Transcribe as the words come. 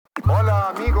Hola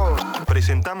amigos.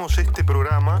 Presentamos este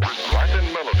programa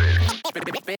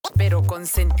pero con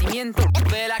sentimiento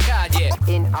de la calle.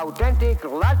 In authentic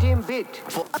Latin beat.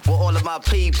 For all of my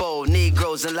people,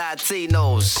 Negroes and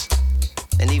Latinos,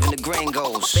 and even the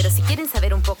gringos. Pero si quieren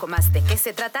saber un poco más de qué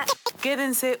se trata,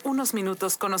 quédense unos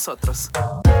minutos con nosotros.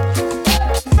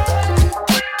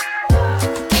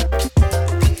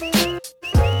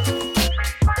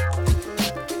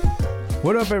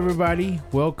 What up, everybody?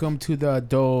 Welcome to the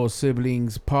Adult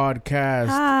Siblings Podcast.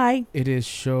 Hi. It is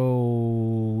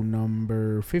show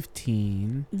number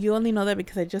 15. You only know that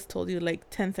because I just told you like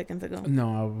 10 seconds ago.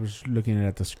 No, I was looking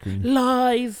at the screen.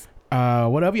 Lies.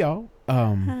 What up, y'all?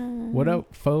 Hi. What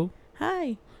up, foe?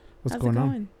 Hi. What's How's going it on?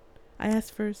 going? I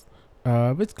asked first.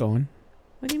 It's going.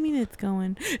 What do you mean it's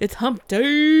going? It's hump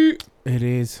day. It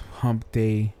is hump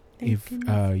day. Thank If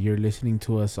goodness. you're listening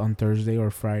to us on Thursday or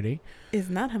Friday. It's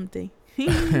not hump day.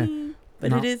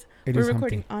 But No, it is. It We're is hump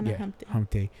recording day. on Yeah, a hump day. Hump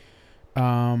day.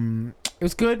 It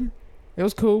was good. It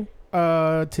was cool.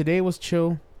 Today was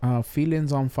chill.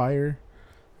 Feelings on fire.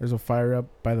 There's a fire up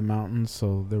by the mountains,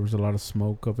 so there was a lot of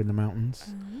smoke up in the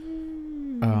mountains.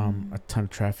 A ton of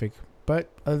traffic. But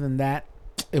other than that,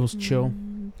 it was chill.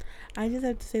 I just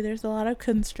have to say there's a lot of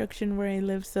construction where I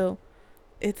live, so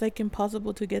it's like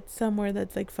impossible to get somewhere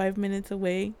that's like 5 minutes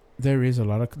away. There's a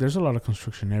lot of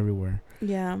construction everywhere.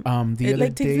 Yeah. The It other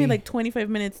like takes day, me like 25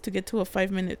 minutes to get to a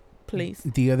 5-minute place.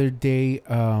 The other day,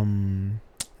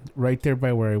 right there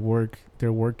by where I work,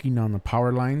 they're working on the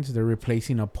power lines. They're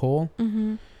replacing a pole.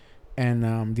 Mm-hmm.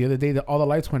 And the other day, all the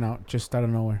lights went out just out of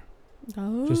nowhere.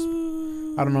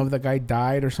 Oh. I don't know if the guy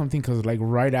died or something, because like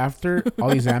right after, all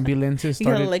these ambulances He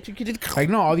got started. electrocuted. Like,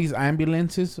 no, all these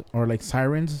ambulances or like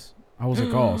sirens. I was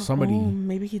like, oh, somebody. Oh,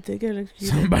 maybe he did get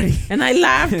electrocuted. Somebody. And I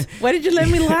laughed. Why did you let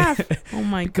me laugh? Oh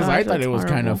my god. Because I thought it was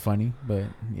kind of funny, but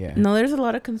yeah. No, there's a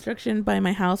lot of construction by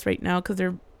my house right now because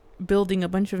they're building a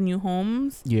bunch of new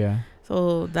homes. Yeah.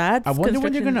 So that's. I wonder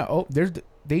when they're construction. gonna.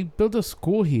 They built a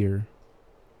school here.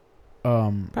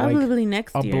 Probably like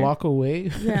next a year. block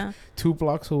away. Yeah. 2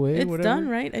 blocks away. It's whatever. done,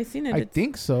 right? I seen it. I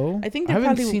think so. I think I they're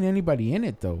haven't probably- seen anybody in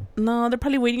it though. No, they're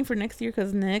probably waiting for next year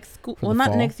because next school. For Well, the not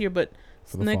fall? next year, but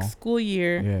For the next fall. school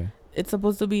year. Yeah. It's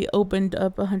supposed to be opened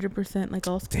up 100%, like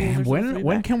all schools. Damn. are supposed to be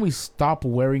When back. can we stop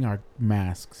wearing our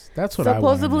masks? That's what I want.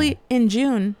 Supposedly in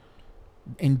June.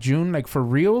 In June, like for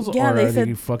reals, Yeah, or they are they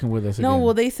said- fucking with us No, again?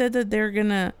 well, they said that they're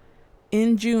gonna,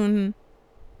 in June,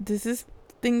 this is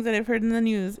things that I've heard in the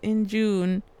news, in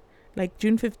June, like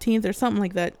June 15th or something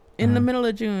like that, in the Uh-huh. middle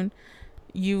of June,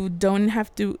 you don't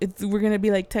have to, we're gonna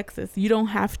be like Texas. You don't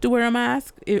have to wear a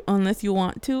mask unless you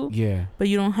want to, Yeah. but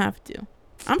you don't have to.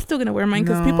 I'm still gonna wear mine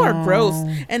because people are gross.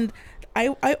 No. And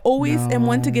I always am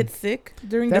one to No. get sick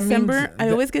during That December. means I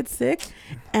that- always get sick.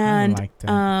 I don't And, like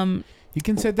that. You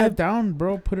can set that I've- down,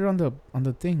 bro. Put it on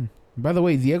the thing. By the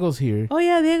way, Diego's here. oh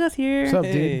yeah, Diego's here. What's up,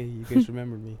 Hey, dude? you guys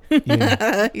remember me.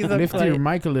 Yeah. He's Lift quiet. your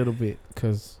mic a little bit,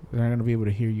 because they're not gonna be able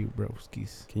to hear you, bro.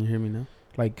 Skis. Can you hear me now?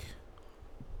 Like,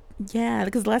 Yeah,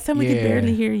 because last time we could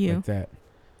barely hear you. like that.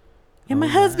 Yeah, my Oh,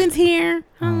 husband's here.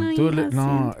 Hi, Do it. how's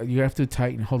No, you? you have to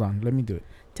tighten. Hold on. Let me do it.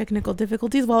 Technical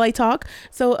difficulties while I talk.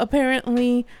 So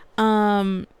apparently,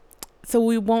 so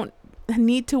we won't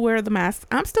need to wear the mask.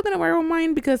 I'm still gonna wear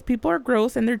mine because people are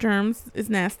gross and their germs is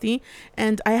nasty.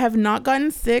 And I have not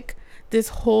gotten sick this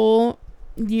whole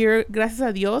year. Gracias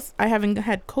a Dios. I haven't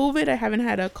had COVID. I haven't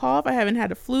had a cough. I haven't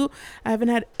had a flu. I haven't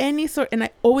had any sort. And I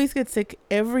always get sick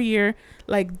every year,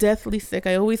 like deathly sick.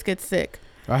 I always get sick.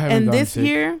 I haven't And gotten this sick.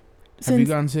 year, Have you since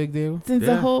gotten sick, Diego? the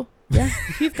Yeah. whole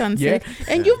he's gotten Yeah. sick.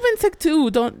 And you've been sick too.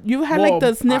 Don't you had Well, like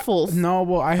the sniffles? No,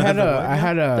 well, I had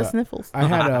the a sniffles.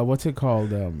 what's it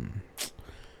called?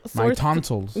 My Sore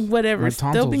tonsils. whatever. My Still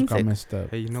tonsils being got sick. messed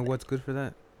up. Hey, you know what's good for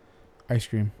that? Ice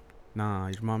cream. Nah,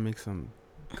 your mom makes some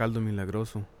caldo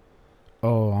milagroso.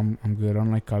 Oh, I'm good. I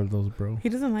don't like caldos, bro. He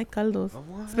doesn't like caldos,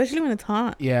 What? especially when it's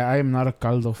hot. Yeah, I am not a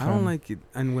caldo fan. I don't like it,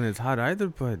 and when it's hot either.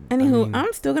 But Anywho, I mean,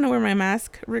 I'm still gonna wear my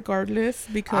mask regardless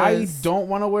I because don't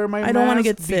want to wear my mask. I don't wanna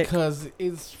get sick. because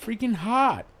it's freaking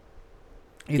hot.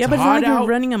 It's yeah, but it's hot not like out. you're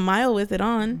running a mile with it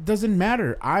on. Doesn't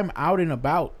matter. I'm out and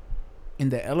about in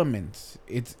the elements.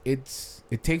 It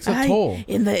takes a Ay, toll.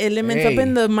 in the elements up Hey.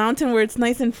 in the mountain where it's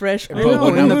nice and fresh. But I know.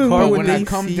 when in the car but with when the I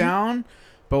come AC. down,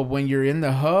 but when you're in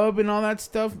the hub and all that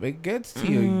stuff, it gets to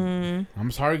you. Mm. I'm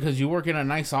sorry because you work in a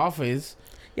nice office.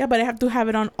 Yeah, but I have to have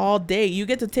it on all day. You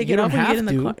get to take You it don't off when you get in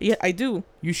have the to. car. Yeah, I do.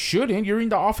 You shouldn't. You're in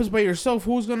the office by yourself.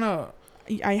 Who's gonna?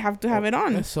 I have to have it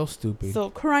on. That's so stupid. So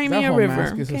cry that me a whole river.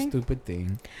 mask is Okay? a stupid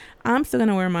thing. I'm still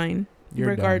gonna wear mine You're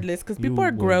regardless because You people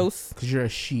are will. gross. Because you're a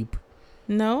sheep.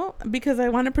 No, because I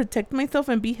want to protect myself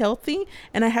and be healthy,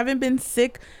 and I haven't been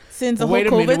sick since the Wait a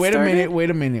whole COVID minute. Wait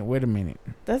started. a minute.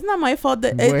 That's not my fault.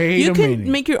 That Wait you a can minute.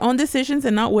 make your own decisions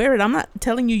and not wear it. I'm not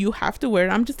telling you have to wear it.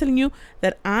 I'm just telling you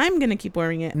that I'm gonna keep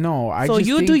wearing it. No, I So just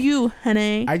you think, do you,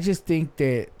 honey. I just think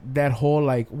that whole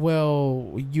like,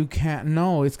 well, you can't.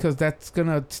 No, it's because that's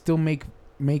gonna still make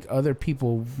other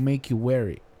people make you wear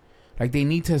it. Like they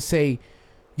need to say,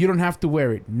 you don't have to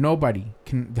wear it. Nobody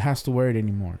has to wear it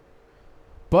anymore.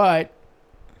 But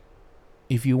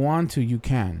if you want to, you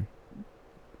can.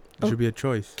 It should be a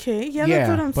choice. Okay, yeah, that's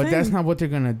what I'm but saying. that's not what they're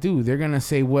gonna do. They're gonna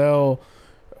say, well,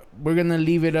 we're gonna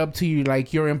leave it up to you,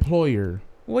 like your employer.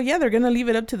 Well, yeah, they're gonna leave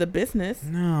it up to the business.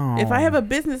 No. If I have a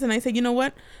business and I say, you know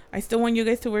what, I still want you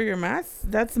guys to wear your masks,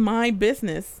 that's my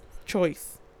business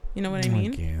choice. You know what I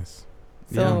mean? guess.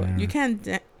 So Yeah.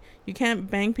 you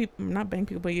can't bang people, not bang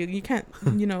people, but you can't,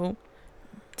 you know,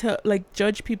 to like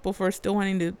judge people for still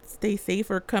wanting to stay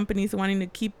safe, or companies wanting to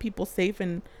keep people safe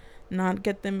and not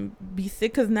get them be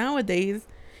sick. Because nowadays,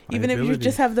 even if you Liability.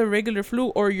 just have the regular flu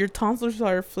or your tonsils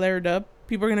are flared up,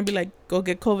 people are gonna be like, go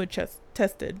get COVID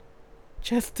tested.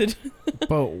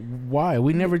 But why?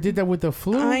 We never did that with the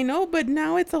flu. I know, but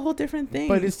now it's a whole different thing.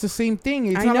 But it's the same thing.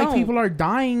 It's I not know. like people are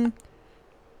dying.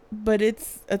 But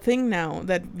it's a thing now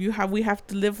that we have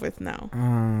to live with now. I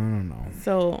don't know.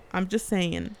 So I'm just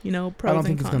saying, you know, pros I don't and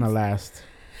think it's cons. gonna last.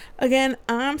 Again,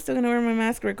 I'm still gonna wear my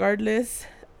mask regardless,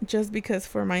 just because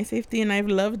for my safety, and I've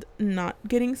loved not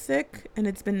getting sick, and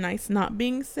it's been nice not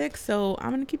being sick. So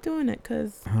I'm gonna keep doing it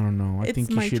because I don't know. I It's think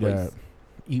you my should choice.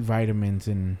 eat vitamins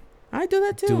and I do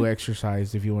that too. do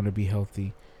exercise if you want to be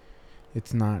healthy.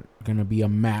 It's not gonna be a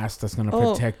mask that's gonna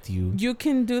Oh, protect you. You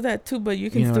can do that too, but you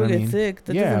can You know still what I get mean? sick.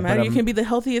 That Yeah, doesn't but matter. You I'm- can be the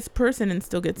healthiest person and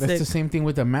still get That's sick. the same thing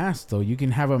with a mask, though. You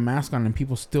can have a mask on and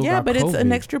people still Yeah, got but it's an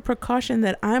COVID. extra precaution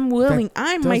that I'm doesn't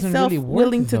myself really work,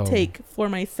 willing to though. take for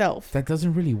myself. That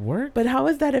doesn't really work. But how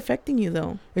is that affecting you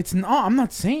though? It's no. I'm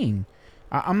not saying.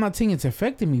 I'm not saying it's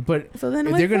affecting me, but So then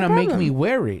they're what's the gonna make me problem?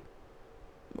 wear it.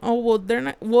 Oh well, they're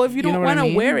not. Well, if you You know don't what I want to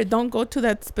mean? wear it, don't go to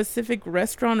that specific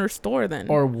restaurant or store. Then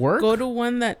Or work. go to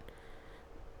one that.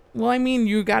 Well, I mean,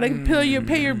 you gotta pay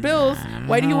your bills.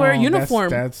 Why do you wear a No, uniform?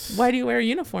 That's Why do you wear a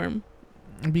uniform?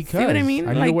 because what I mean?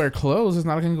 I need to Like- wear clothes. It's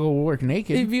not gonna go work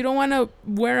naked. If you don't want to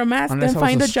wear a mask, Unless then I was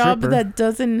find a a job stripper. that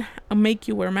doesn't make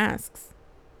you wear masks.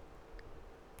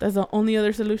 That's the only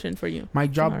other solution for you. My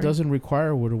job Sorry. doesn't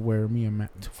require for me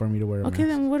to wear a Okay, mask.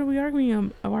 then what are we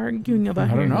arguing about? I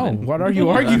here don't know. then? What are you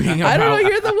arguing about? I don't know.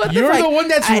 You're the one. You're that's the like, one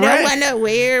that's I don't rant- want to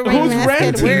wear my Who's mask at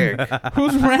ranting? work.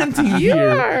 Who's ranting You here?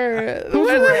 are. Who's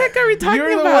What the ra- heck are we talking You're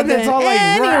the about? one that's then? all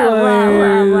like, rah, rah,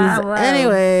 rah, rah, rah.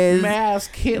 Anyways,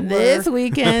 Mask Hitler. this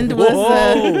weekend was.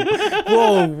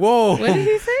 Whoa, whoa! What did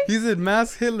he say? He said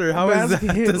Mask Hitler. How is Mask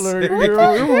that? Hitler.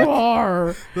 The same? You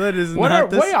are. That is What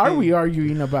not the are same. we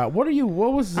arguing about? What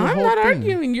was the I'm whole not thing?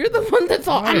 arguing. You're the one that's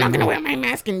all. I I'm not don't gonna know. wear my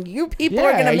mask, and you people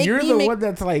are Yeah, gonna make you're me the make. one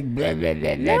that's like blah, blah,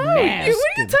 blah, blah, No, mask.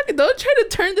 what are you talking? Don't try to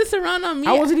turn this around on me.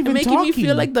 I wasn't even making me talking.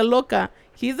 feel like the loca.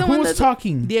 He's the Who one was that's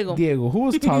talking? Diego. Who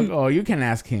was talking? Oh, you can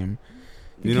ask him.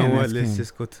 You know can't what? ask Let's him.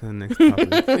 just go to the next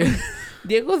topic.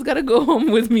 Diego's gotta go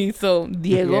home with me. So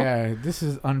Diego. Yeah, this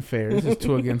is unfair. This is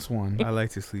 2 against 1. I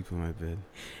like to sleep in my bed.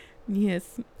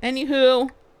 Yes. Anywho,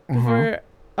 Uh-huh. before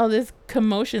all this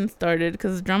commotion started,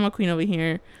 because drama queen over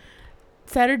here.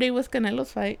 Saturday was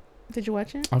Canelo's fight. Did you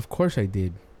watch it? Of course I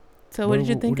did. So what did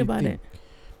you think do you about think?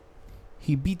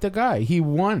 He beat the guy. He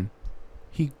won.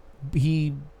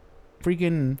 He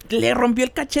freaking it? Le rompió el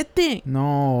cachete.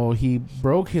 no. He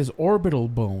broke his orbital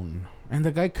bone, and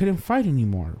the guy couldn't fight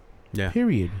anymore. Yeah.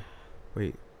 Period.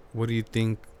 Wait, what do you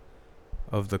think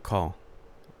of the call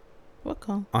What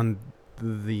call? on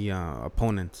the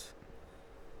opponents?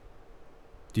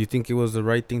 Do you think it was the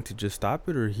right thing to just stop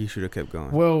it, or he should have kept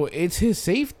going? Well, it's his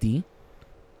safety.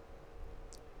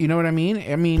 You know what I mean?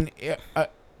 I mean,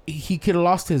 he could have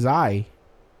lost his eye.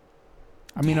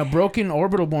 I mean, a broken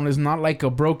orbital bone is not like a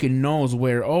broken nose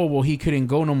where, oh, well, he couldn't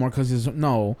go no more because his...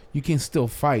 No, you can still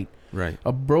fight. Right.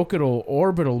 A broken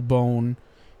orbital bone,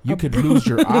 you could lose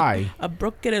your eye. I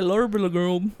broke it a orbital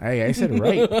girl. Hey, I said it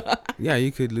right. Yeah,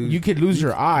 you could lose. You could lose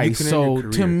your eye. you could end So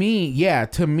your to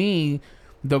career. me,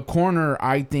 the corner,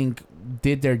 I think,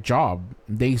 did their job.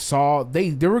 They saw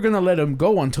they were gonna let him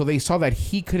go until they saw that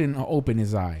he couldn't open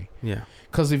his eye. Yeah.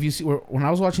 Because if you see, when I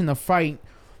was watching the fight,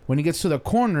 when he gets to the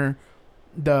corner,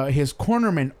 his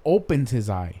cornerman opens his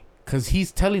eye because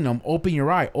he's telling him, open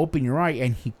your eye,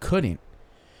 and he couldn't.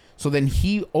 So then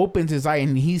he opens his eye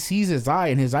and he sees his eye,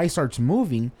 and his eye starts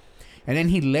moving, and then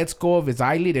he lets go of his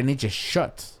eyelid and it just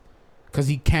shuts because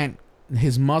he can't.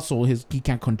 His muscle, he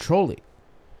can't control it.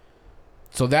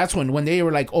 So that's when they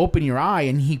were like, open your eye,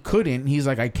 and he couldn't. He's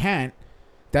like, I can't.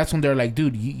 That's when they're like,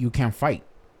 dude, you can't fight.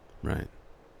 Right.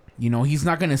 You know, he's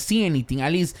not gonna see anything.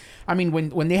 At least, I mean,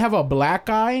 when they have a black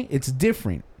eye, it's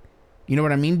different. You know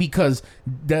what I mean? Because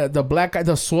the black eye,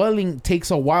 the swelling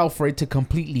takes a while for it to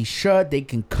completely shut. They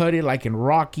can cut it like in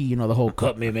Rocky, you know, the whole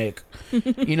cut mimic.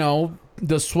 You know,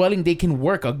 the swelling, they can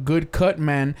work. A good cut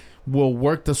man will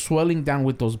work the swelling down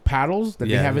with those paddles that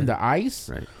they have in the ice.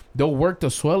 Right. They'll work the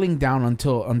swelling down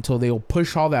until they'll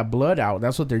push all that blood out.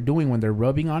 That's what they're doing when they're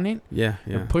rubbing on it. Yeah.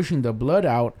 They're pushing the blood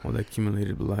out. All the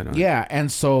accumulated blood on it. Yeah, and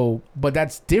so, but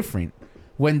that's different.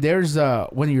 When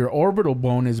when your orbital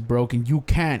bone is broken, you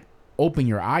can't open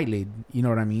your eyelid. You know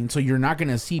what I mean? So you're not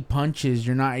gonna see punches.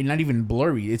 You're not even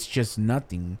blurry. It's just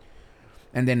nothing.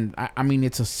 And then I mean,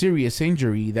 it's a serious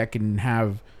injury that can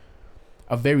have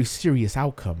a very serious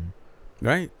outcome.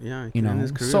 Right. Yeah. You know.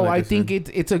 So I think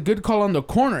it's a good call on the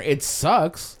corner. It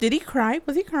sucks. Did he cry?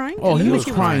 Was he crying? Oh, he was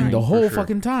He crying the whole sure.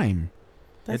 fucking time.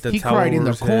 The He cried in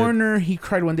the towel over his head. corner. He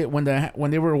cried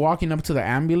when they were walking up to the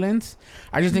ambulance.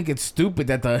 I just think it's stupid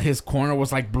that his corner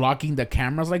was like blocking the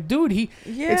cameras. Like, dude,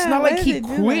 it's not like he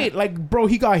quit. Like, bro,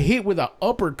 he got hit with an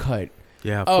uppercut.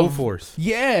 Yeah, full force.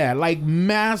 Yeah, like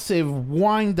massive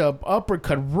wind up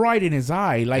uppercut right in his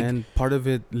eye. Like, and part of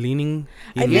it leaning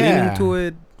Yeah. to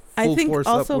it. I think force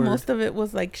also upward. most of it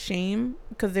was like shame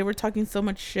because they were talking so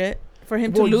much shit for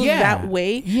him to lose that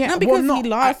weight. Yeah, not because he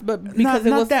lost, but because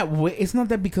not that way. It's not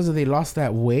that because they lost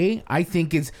that way. I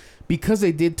think it's because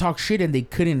they did talk shit and they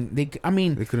couldn't. They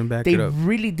couldn't back they it up.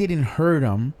 really didn't hurt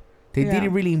him. They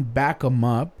didn't really back him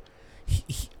up.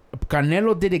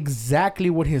 Canelo did exactly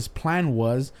what his plan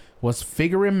was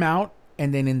figure him out,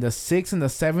 and then in the 6th and the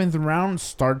 7th round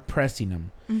start pressing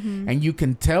him. Mm-hmm. And you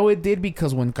can tell it did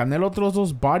because when Canelo throws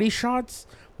those body shots,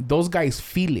 those guys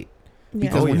feel it.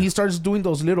 Because when he starts doing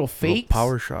those little fakes,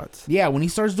 power shots. Yeah, when he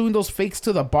starts doing those fakes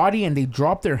to the body and they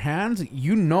drop their hands,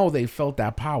 you know they felt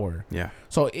that power. Yeah.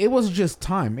 So it was just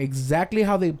time. Exactly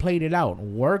how they played it out.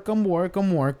 Work him.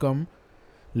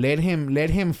 Let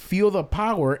him feel the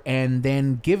power and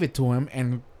then give it to him.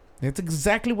 And that's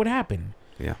exactly what happened.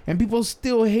 Yeah. And people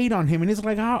still hate on him. And it's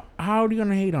like, how are you going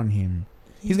to hate on him?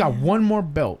 He's got one more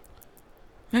belt.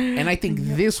 And I think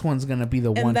this one's going to be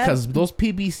the one because those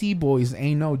PBC boys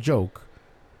ain't no joke.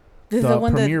 This is the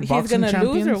one that he's going to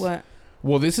lose or what?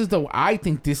 Well, I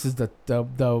think this is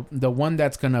the one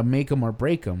that's going to make him or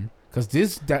break him. Because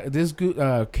this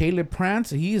Caleb Prance,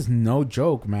 he is no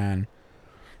joke, man.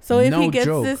 So if he gets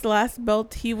this last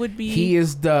belt, he would be... He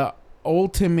is the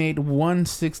ultimate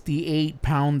 168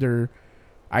 pounder.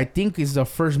 I think he's the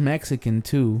first Mexican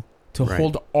too to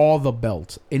hold all the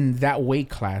belts in that weight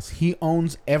class. He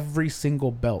owns every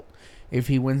single belt if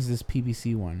he wins this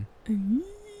PBC one.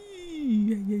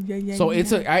 So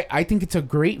I think it's a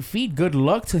great feat. Good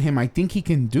luck to him. I think he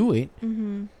can do it.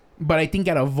 Mm-hmm. But I think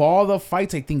out of all the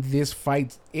fights, I think this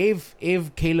fight, if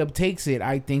Caleb takes it,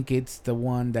 I think it's the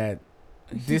one that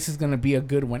this is gonna be a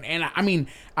good one. And I mean,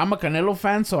 I'm a Canelo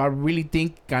fan, so I really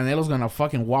think Canelo's gonna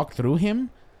fucking walk through him.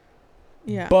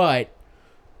 Yeah. But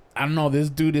I don't know. This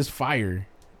dude is fire.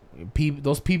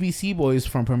 Those PBC boys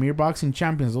from Premier Boxing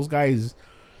Champions, those guys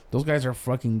are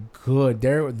fucking good.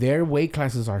 Their weight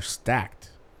classes are stacked.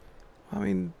 I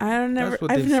mean, I've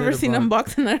never seen him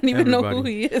box, and I don't even know who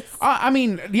he is. I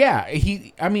mean, yeah,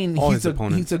 all his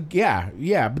opponents.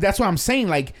 Yeah. But that's what I'm saying.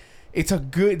 Like,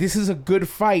 this is a good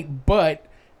fight, but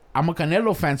I'm a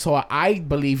Canelo fan, so I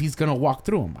believe he's gonna walk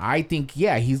through him. I think,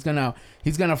 he's gonna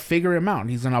figure him out.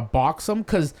 He's gonna box him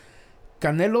because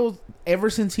Canelo, ever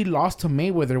since he lost to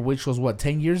Mayweather, which was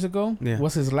 10 years ago,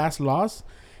 was his last loss.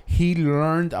 He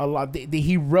learned a lot.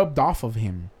 He rubbed off of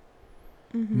him.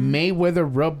 Mm-hmm. Mayweather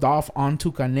rubbed off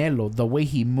onto Canelo. The way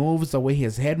he moves, the way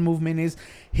his head movement is,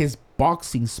 his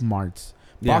boxing smarts.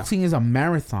 Yeah. Boxing is a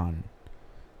marathon.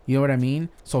 You know what I mean?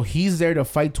 So he's there to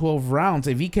fight 12 rounds.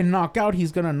 If he can knock out,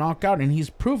 he's going to knock out, and he's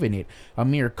proven it.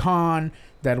 Amir Khan,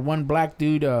 that one black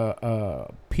dude,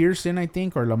 Pearson, I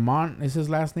think, or Lamont is his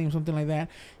last name, something like that.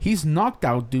 He's knocked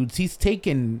out dudes. He's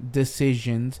taken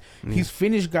decisions. Yeah. He's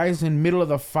finished guys in the middle of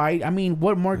the fight. I mean,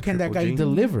 what more can that guy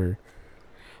deliver?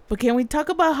 But can we talk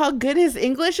about how good his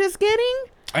English is getting?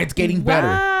 It's getting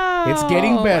better. It's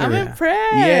getting better. I'm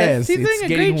impressed. Yes, he's doing a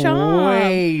great job.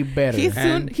 Way better.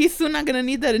 He's soon not gonna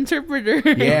need that interpreter.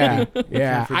 Yeah.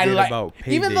 I like about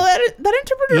even though that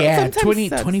interpreter. Yeah,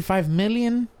 sometimes 25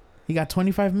 million. He got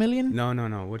 25 million. No.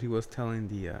 What he was telling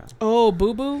the. Oh,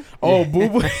 Boo Boo. Oh, Boo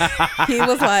Boo. He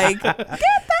was like, "Get the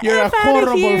You're F a out of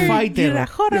horrible here. fighter. You're a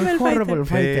horrible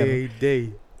fighter."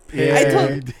 Payday.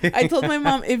 Yeah. I told my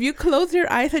mom, if you close your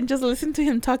eyes and just listen to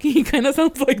him talking, he kind of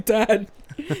sounds like Dad.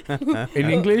 In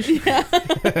English?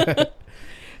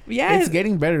 Yeah. It's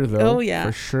getting better though. Oh, yeah.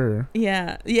 For sure.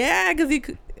 Yeah. Yeah,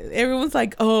 because everyone's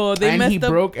like, oh, they messed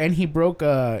up. He broke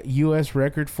a U.S.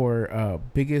 record for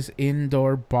biggest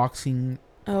indoor boxing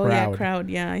Oh, crowd. yeah, crowd.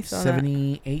 Yeah, I saw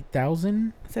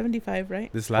 78,000? that. 75,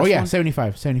 right? This last Oh, yeah, one?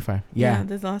 75. Yeah.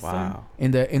 this last one. Wow.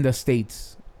 In the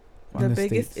States. The On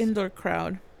biggest States. indoor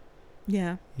crowd.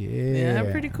 Yeah. Yeah.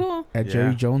 Yeah, pretty cool. At Yeah.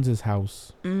 Jerry Jones's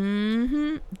house.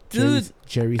 Mm-hmm. Dude,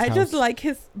 Jerry's I house. just like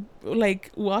his,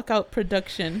 walkout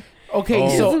production. Okay, Oh.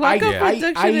 His so walkout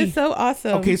production is so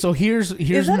awesome. Okay, so here's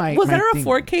Was my that a thing,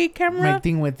 4K camera? my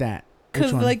thing with that. Which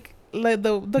Because, one? like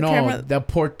the no, camera...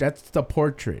 that's the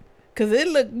portrait. Because it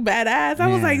looked badass. I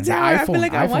was Yeah, like, the damn, I feel iPhone-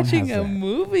 like I'm iPhone watching has a that.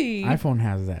 movie. iPhone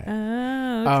has that.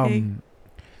 Ah, okay.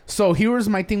 So here's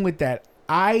my thing with that.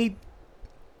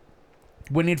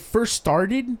 When it first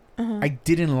started, Uh-huh. I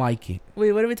didn't like it.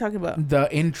 Wait, what are we talking about? The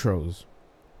intros,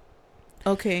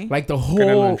 Okay. like the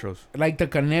Canelo whole, intros. like the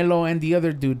Canelo and the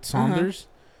other dude Saunders.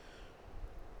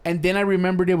 And then I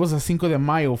remembered it was a Cinco de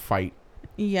Mayo fight.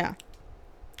 Yeah.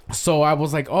 So I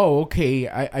was like, oh, okay,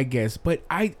 I guess. But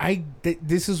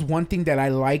this is one thing that I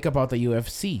like about the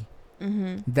UFC.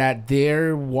 Mm-hmm. That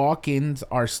their walk-ins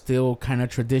are still kind of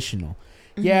traditional.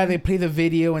 Yeah, they play the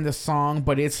video and the song,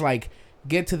 but it's like,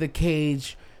 get to the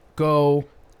cage, go,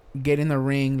 get in the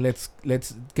ring, let's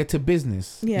get to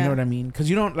business. Yeah. You know what I mean? Because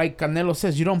you don't, like Canelo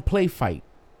says, you don't play fight.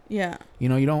 Yeah. You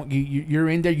know, you're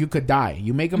in there, you could die.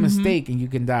 You make a mistake and you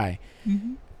can die.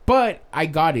 Mm-hmm. But I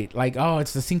got it. Like, oh,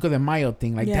 it's the Cinco de Mayo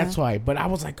thing. Like, Yeah. that's why. But I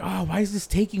was like, oh, why is this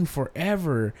taking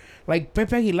forever? Like,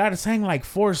 Pepe Aguilar sang like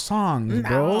 4 songs,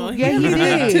 bro. Yeah, he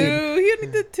did. He only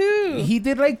did 2. He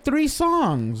did like 3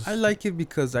 songs. I like it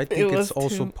because I think was it's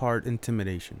also too- part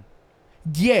intimidation.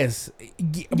 Yes.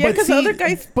 Yeah, because the other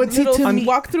guy's little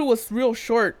walkthrough was real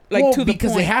short, like well, to the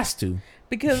because point. it has to.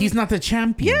 Because He's not the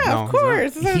champion. yeah, No, of he's not.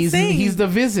 course. That's what I'm saying. He's the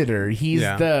visitor. He's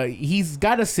Yeah. he's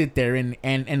got to sit there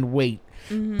and wait.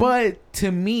 Mm-hmm. But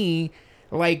to me,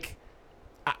 like,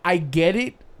 I get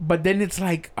it. But then it's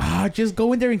like, just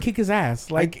go in there and kick his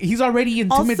ass. Like, he's already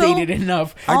intimidated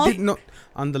enough. I did not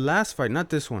on the last fight, not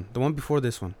this one, the one before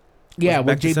this one. Yeah, Was it with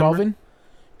back J December? Balvin.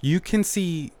 You can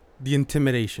see the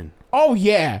intimidation. Oh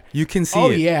yeah. You can see Oh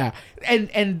it. yeah.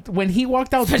 And when he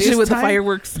walked out especially this with time, the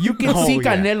fireworks. you can Oh, see yeah.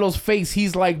 Canelo's face.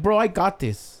 He's like, bro, I got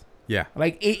this. Yeah.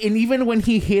 Like, and even when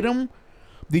he hit him,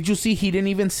 did you see he didn't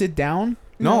even sit down?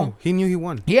 No, he knew he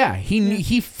won. Yeah,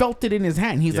 he felt it in his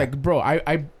hand. He's Yeah. like, bro,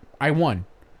 I won.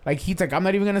 Like, he's like, I'm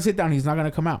not even gonna sit down. He's not gonna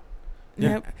come out.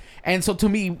 Yep. And so to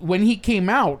me, when he came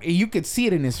out, you could see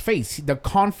it in his face. The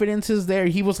confidence is there.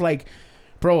 He was like,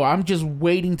 bro, I'm just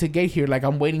waiting to get here. Like,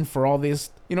 I'm waiting for all this.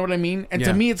 You know what I mean? And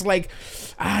to Yeah. me, it's like,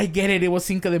 I get it. It was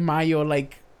Cinco de Mayo.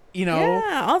 Like, you know.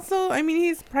 Yeah. Also, I mean,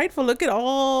 he's prideful. Look at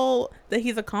all that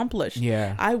he's accomplished.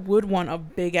 Yeah. I would want a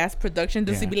big ass production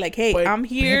just to Yeah. be like, hey, But I'm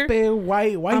here. Pepe,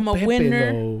 why I'm a Pepe,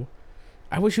 winner. though?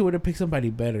 I wish you would have picked somebody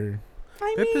better.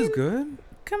 I Pepe's mean, good.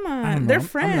 come I on, don't know. they're I'm not a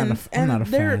friends, f- I'm not a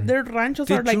fan. their ranchos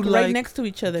Did are like you right like next to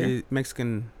each other. The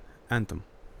Mexican anthem.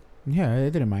 Yeah, I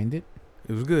didn't mind it.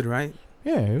 It was good, right?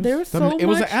 Yeah, it was, There was so it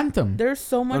was an much- anthem. There's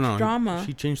so much no, drama.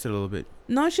 She changed it a little bit.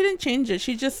 No, she didn't change it.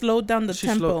 She just slowed down the She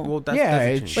tempo. slowed- well, that's, Yeah, that's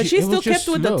a it- change. But she it still was just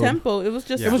kept with the slow. tempo. It was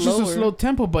just Yeah. It was just a slower. slow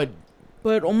tempo, but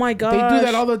But oh my god, they do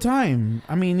that all the time.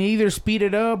 I mean, they either speed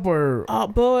it up or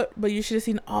but you should have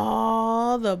seen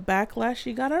all the backlash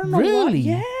she got. I don't know why. Really?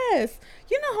 Yes,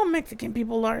 you know how Mexican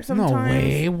people are no sometimes.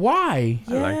 way. Why?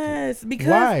 I liked it. Yes, because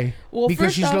Why? well, Because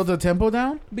first she off, slowed the tempo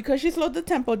down. because she slowed the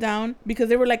tempo down because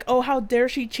they were like, oh, how dare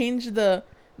she change the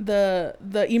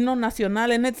himno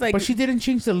nacional, and it's like, But she didn't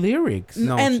change the lyrics.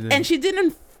 No, she and didn't. she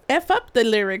didn't f up the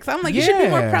lyrics. I'm like, you should be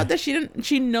more Yeah. proud that she didn't.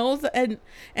 She knows, and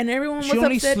everyone She was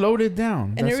only upset, slowed it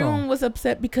down. and That's everyone all. was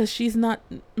upset because she's not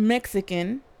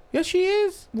Mexican. Yeah, she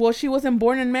is. Well, she wasn't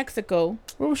born in Mexico.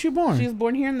 Where was she born? She was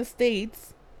born here in the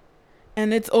States.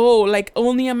 And it's, like,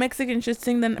 only a Mexican should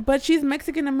sing that. But she's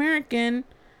Mexican-American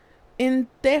in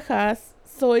Texas.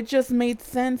 So it just made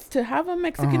sense to have a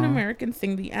Mexican-American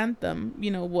sing the anthem.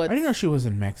 You know what? I didn't know she was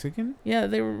in Mexican. Yeah,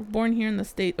 they were born here in the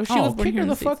States. Or she Oh, was born kick here her in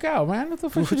the the States. fuck out, man. What the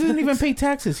fuck? She doesn't even pay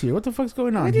taxes here. What the fuck's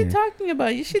going on What are you here? talking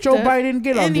about? You should Joe just- Biden,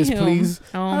 get on this, Anywho. please.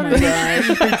 Oh, my gosh.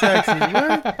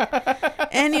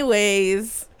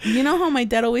 Anyways, you know how my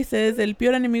dad always says, el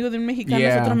peor enemigo de un mexicano es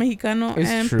Yeah, otro mexicano? it's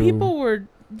And true. people were,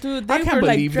 dude, they I can't were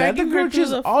like believe that. The dragging girl her to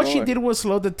just the all she floor. did was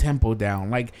slow the tempo down.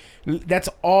 Like that's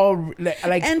all.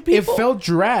 Like And it people- felt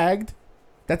dragged.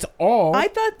 That's all. I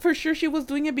thought for sure she was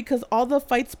doing it because all the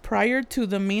fights prior to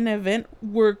the main event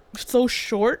were so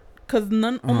short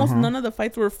because almost none of the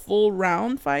fights were full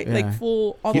round fight, Yeah. like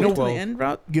full all the way to the end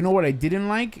route. You know what I didn't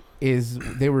like is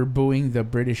they were booing the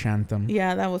British anthem.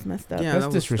 Yeah, that was messed up. Yeah, That's that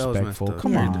was messed disrespectful. up.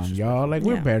 Come Very on, disrespectful. y'all. Like,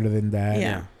 we're Yeah. better than that.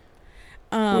 Yeah.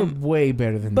 We're way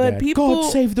better than but that. people-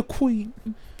 God save the queen.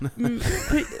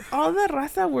 All the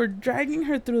raza were dragging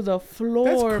her through the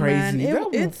floor, man. crazy.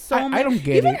 It's so I don't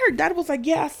get Even it. her dad was like,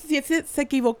 yes, se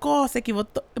equivocó.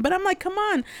 But I'm like, come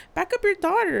on, back up your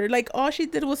daughter. Like, all she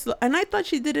did was, and I thought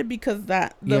she did it because the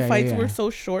Yeah, fights yeah. were so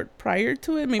short prior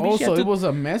to it. Maybe she Also, had to. it was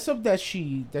a mess up that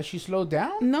she slowed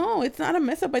down. No, it's not a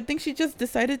mess up. I think she just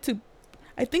decided to.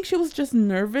 I think she was just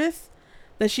nervous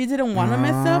that she didn't want to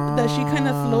mess up. That she kind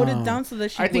of slowed it down so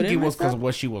that she. I think it wouldn't was mess because up.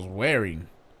 what she was wearing.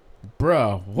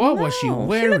 Bruh, what was she No,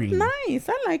 wearing? She looked nice.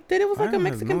 I liked it. It was I like a have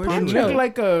Mexican no issue It with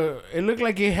poncho. looked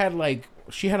like it had like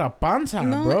she had a panza,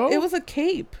 No, bro. it was a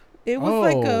cape. It was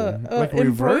like like a reverse or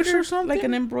embroidered, something? like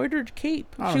an embroidered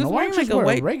cape. I don't She was know. Why wearing don't like you a wear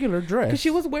white. regular dress? Because she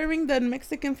was wearing the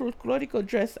Mexican folklorico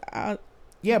dress.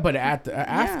 Yeah, but at the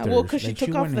after. well, 'cause she took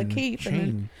off went the and cape and then-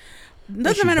 changed.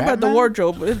 Doesn't she matter about the Batman?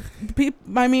 wardrobe.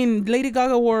 I mean, Lady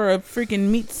Gaga wore a freaking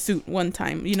meat suit one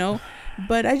time, you know.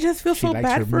 But I just feel She so likes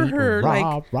bad for meat her. raw,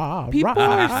 Like raw, people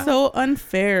raw. are so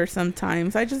unfair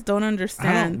sometimes. I just don't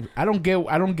understand. I don't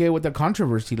get what the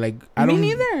controversy. Like Me I don't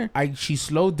neither. she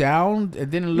slowed down. It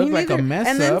didn't look Me like a neither. mess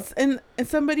and up. Then, and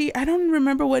somebody, I don't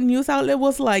remember what news outlet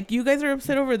was like, you guys are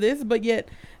upset over this, but yet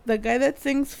the guy that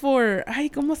sings for, ay,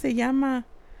 ¿cómo se llama?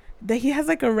 That he has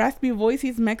like a raspy voice.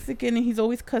 He's Mexican and he's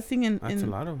always cussing That's a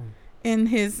lot of them. in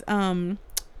his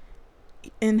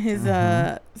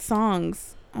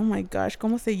songs. Oh my gosh,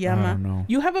 ¿cómo se I llama? don't know.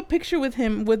 You have a picture with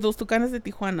him with those Tucanes de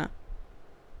Tijuana.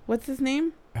 What's his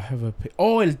name? I have a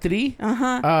El Tri.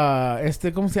 Uh-huh.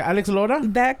 ¿Cómo se llama? Alex Lora.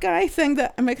 That guy sang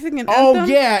the Mexican Oh anthem.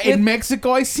 yeah, with- in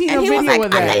Mexico, I seen a and he was video like,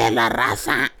 of that. "Ándale la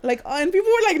raza." Like, and people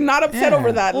were like not upset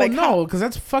over that. Well, Like, no, because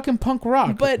that's fucking punk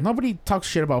rock. But- Nobody talks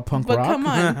shit about punk but rock. come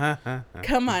on,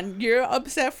 come on, you're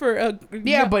upset for a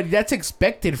Yeah, but that's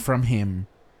expected from him.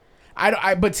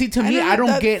 But see, to me, I don't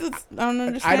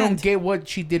understand. I don't get what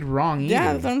she did wrong either.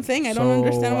 Yeah, that's what I'm saying. I don't So,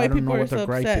 understand why I don't people know are what the so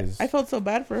gripe upset. is. I felt so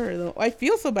bad for her though. I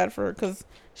feel so bad for her because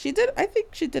I think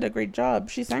she did a great job.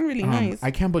 She sang really nice.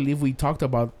 I can't believe we talked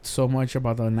about so much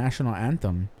about the national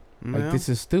anthem. Like, Yeah. this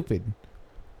is stupid.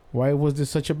 Why was this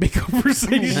such a big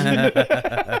conversation?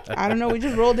 I don't know. We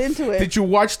just rolled into it. Did you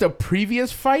watch the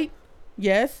previous fight?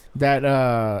 Yes. That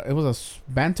it was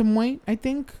a bantamweight, I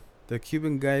think. The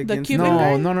Cuban guy The against Cuban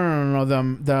No, guy? no.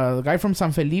 The guy from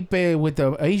San Felipe with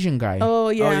the Asian guy. Oh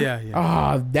yeah. Oh yeah, yeah.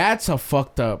 Ah, that's a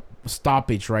fucked up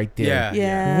stoppage right there. Yeah.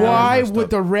 Yeah. That was Why messed would up.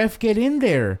 the ref get in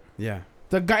there? Yeah.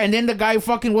 The guy, and then the guy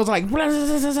fucking was like,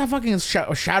 fucking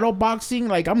shadow boxing,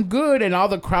 like, I'm good, and all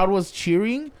the crowd was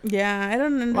cheering. Yeah. I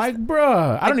don't understand. Like,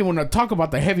 bruh, I don't even want to talk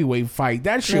about the heavyweight fight.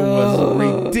 That shit was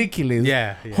ridiculous.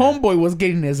 Yeah, yeah. Homeboy was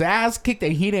getting his ass kicked,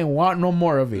 and he didn't want no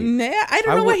more of it. Nah, I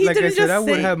don't know why he like didn't I said, just I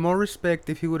say. would have more respect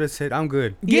if he would have said, "I'm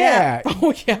good." Yeah.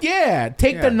 Oh yeah. Yeah,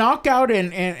 take Yeah. the knockout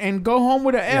and go home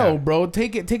with an L, Yeah. bro.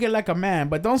 Take it like a man,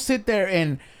 but don't sit there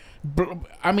and.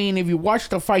 I mean, if you watch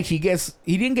the fight, he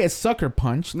didn't get sucker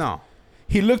punched. No.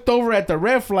 He looked over at the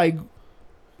ref like,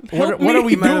 Help what are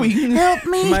we He might have- doing? Help He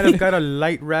me. might have got a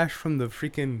light rash from the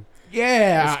freaking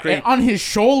Yeah, That's great. and on his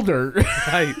shoulder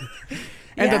height.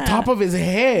 and the Yeah. top of his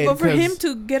head. But for 'cause him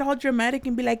to get all dramatic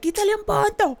and be like, quítale un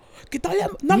punto,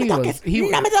 no me he toques, was- he-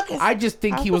 no me toques. I just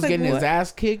think I he was was like, getting his what?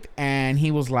 ass kicked, and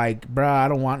he was like, "Bruh, I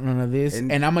don't want none of this,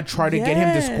 and, And- I'm gonna try to get him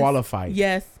Yes. disqualified."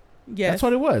 Yes. Yes. That's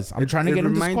what it was. I'm trying to get him It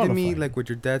reminded disqualified. me like what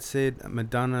your dad said,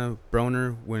 Madonna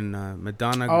Broner, when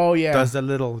Madonna Oh, yeah. does that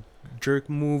little jerk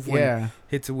move when yeah,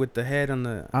 hits it with the head on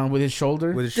the with his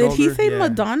shoulder. with his Did shoulder. he say yeah.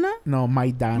 Madonna? No,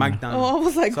 Maidana. Madonna. Oh, I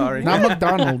was like, Sorry. Not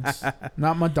McDonald's.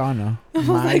 Not Madonna. I was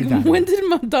like, Maidana. when did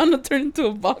Madonna turn into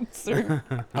a boxer?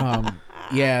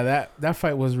 Yeah, that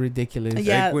fight was ridiculous.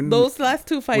 Yeah, when- those last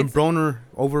two When fights. Broner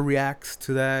overreacts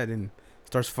to that and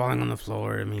starts falling on the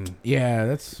floor, I mean, Yeah,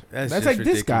 that's just like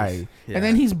this guy. ridiculous. Yeah. And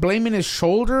then he's blaming his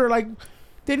shoulder. Like,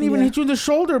 didn't even Yeah. hit you in the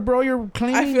shoulder, bro. You're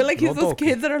claiming. I feel like he's No those toque.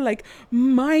 kids that are like,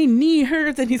 my knee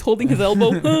hurts, and he's holding his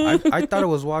elbow. I thought I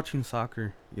was watching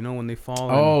soccer. You know when they fall.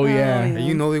 Oh and, yeah. yeah. and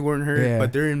you know they weren't hurt, Yeah.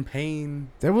 but they're in pain.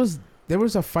 There was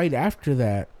a fight after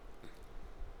that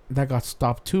got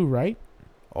stopped too, right?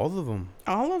 All of them.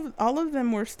 all of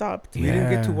them were stopped. We didn't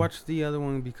get to Yeah. watch the other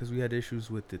one because we had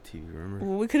issues with the TV. Remember?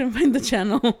 Well, we couldn't find the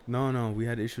channel. No, we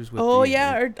had issues with. Oh the,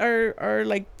 yeah, our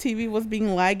like TV was being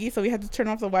laggy, so we had to turn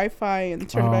off the Wi-Fi and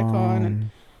turn it back on. And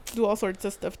do all sorts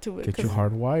of stuff to it. Get you 'cause-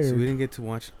 hardwired. So we didn't get to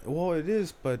watch. Well, it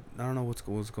is, but I don't know what's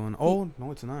going on. Oh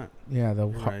no, it's not. Yeah, the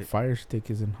Right. Fire Stick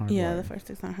isn't hardwired. Yeah, the Fire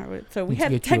Stick's not hardwired. So we Need to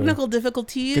had get you a- technical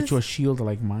difficulties. Get you a shield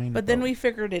like mine. but then bro. we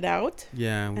figured it out.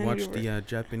 Yeah, And watch we were- the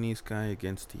Japanese guy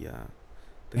against the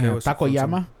Yeah, was from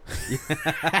Takoyama.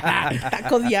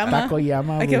 Tacos Yama.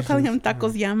 Takoyama. I kept calling him versus-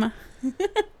 Tacos Yama.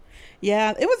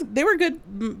 Yeah, they were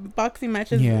good boxing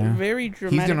matches. Yeah. Very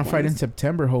dramatic. He's gonna fight in ones.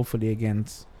 September, hopefully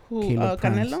against Who, Caleb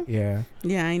Plant. Canelo? Yeah.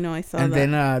 Yeah, I know. I saw And that.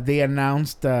 then they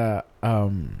announced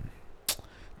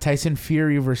Tyson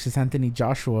Fury versus Anthony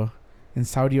Joshua in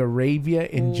Saudi Arabia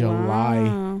in July.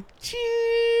 Wow.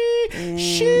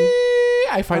 Chee,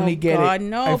 I finally get God, it.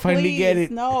 No, I finally please, get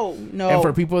it. No, no. And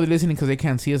for people listening, because they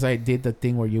can't see us, I did the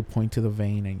thing where you point to the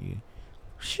vein and you.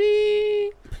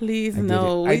 She. Please, I did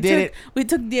no. it. I did it. We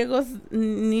took Diego's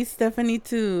niece Stephanie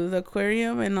to the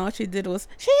aquarium, and all she did was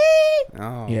she.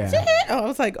 Oh Yeah. I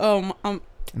was like, oh,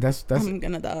 That's I'm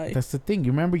gonna die. that's the thing.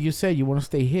 You remember you said you want to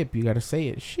stay hip. You got to say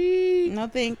it. She. No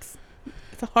thanks.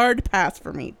 It's a hard pass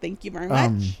for me. Thank you very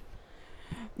much.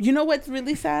 You know what's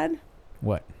really sad?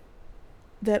 What?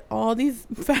 That all these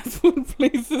fast food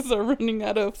places are running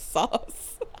out of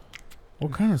sauce.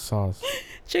 What kind of sauce?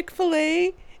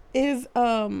 Chick-fil-A is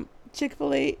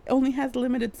Chick-fil-A only has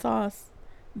limited sauce.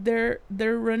 They're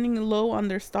running low on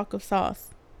their stock of sauce.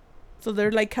 So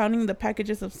they're like counting the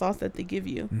packages of sauce that they give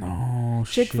you. No.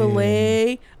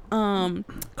 Chick-fil-A,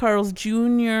 Carl's Jr.,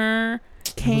 It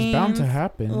was Cane's, bound to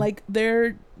happen. like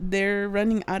they're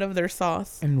running out of their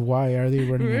sauce. And why are they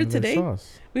running Remember out of today? their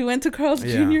sauce? We went to Carl's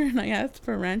Yeah. Jr. and I asked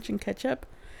for ranch and ketchup,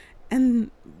 and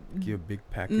Give a big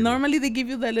packet. normally they give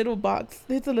you that little box.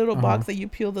 It's a little Uh-huh. box that you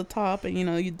peel the top and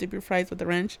you dip your fries with the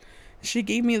ranch. She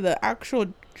gave me the actual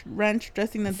ranch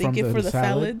dressing that they From give the for the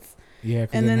salad? salads. Yeah,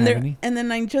 'cause And they then didn't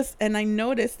have any. I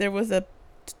noticed there was a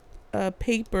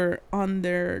paper on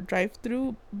their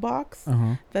drive-through box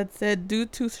Uh-huh. that said, due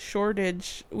to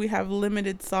shortage, we have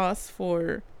limited sauce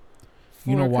for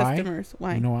You know why? customers.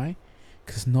 Why? You know why?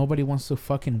 Because nobody wants to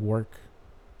fucking work.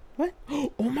 What?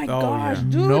 Oh my Oh, gosh, yeah.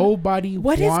 dude. Nobody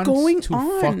what is wants going to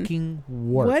on? fucking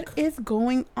work. What is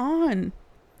going on?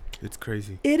 It's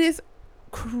crazy. It is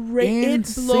crazy. It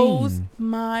Insane. blows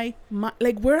my mind.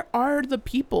 Like, where are the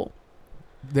people?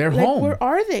 They're Like, home. where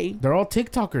are they? They're all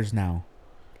TikTokers now.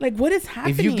 Like, what is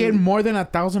happening? If you get more than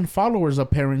 1,000 followers,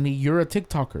 apparently you're a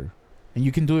TikToker, and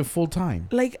you can do it full time.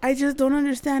 Like, I just don't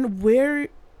understand. Where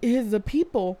is the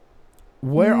people?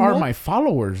 Where are Nope. my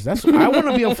followers? That's I want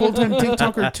to be a full time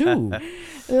TikToker too.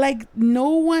 Like,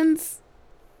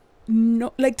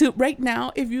 like, to right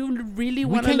now, if you really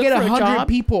We want to can look get for a 100 job,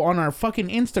 people on our fucking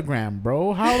Instagram,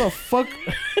 bro. How the fuck?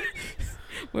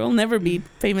 we'll never be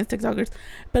famous TikTokers.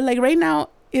 But like right now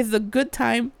is a good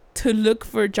time to look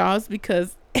for jobs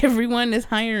because everyone is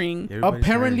hiring. Everybody's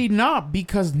Apparently not,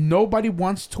 because nobody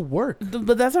wants to work.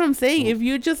 But that's what I'm saying. If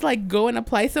you just like go and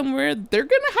apply somewhere, they're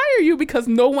gonna hire you because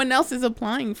no one else is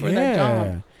applying for that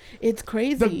job. It's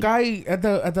crazy. The guy at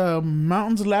the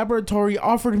Mountains Laboratory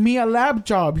offered me a lab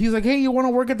job. He's like, "Hey, you want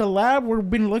to work at the lab? We've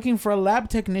been looking for a lab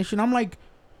technician." I'm like,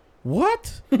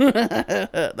 "What?"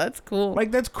 That's cool.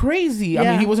 Like, that's crazy. I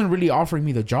Yeah. mean, he wasn't really offering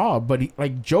me the job, but he,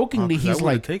 like, jokingly, he's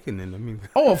like, taken it. I mean,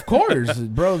 "Oh, of course,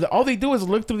 bro. All they do is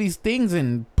look through these things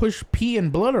and push pee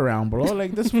and blood around, bro.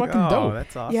 Like, this fucking oh, dope."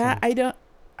 that's awesome. Yeah,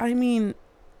 I mean,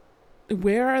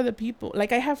 where are the people?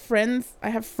 Like, I have friends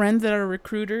that are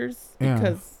recruiters Yeah.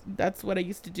 because that's what I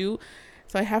used to do.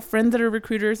 So I have friends that are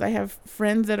recruiters. I have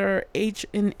friends that are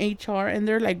in HR, and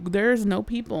they're like, there's no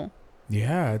people.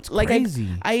 Yeah, it's Like, crazy.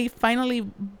 I finally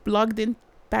logged in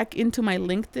back into my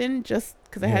LinkedIn just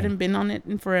because I Yeah. hadn't been on it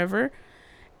in forever,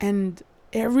 and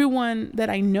everyone that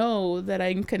I know that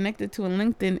I'm connected to on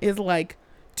LinkedIn is like,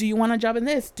 do you want a job in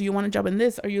this? Do you want a job in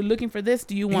this? Are you looking for this?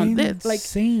 Do you want this? Like,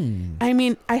 insane. I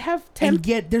mean, I have temp And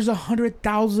yet, there's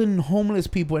 100,000 homeless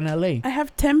people in LA. I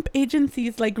have temp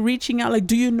agencies like reaching out, like,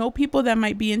 do you know people that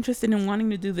might be interested in wanting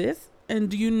to do this? And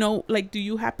do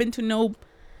you happen to know?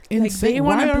 Insane. they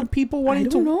Why wanna aren't people wanting I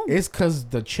don't know. It's because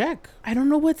the check I don't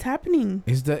know what's happening.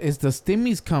 is the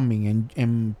stimmy's coming,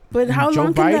 and But how Joe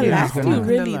long can that Biden is last gonna- you, How long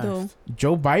can really, that though? last?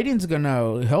 Joe Biden's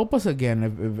gonna help us again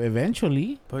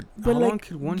eventually. But But how like, long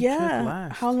could one yeah, check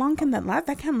last? how long can that last?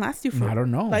 That can last you for, I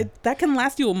don't know. like, that can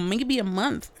last you maybe a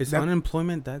month. Is that-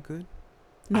 unemployment that good?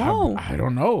 No, I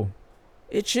don't know.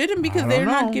 it shouldn't because I they're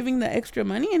don't not know. giving the extra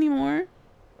money anymore.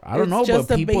 I don't It's know, just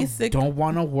but a people basic- don't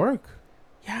want to work.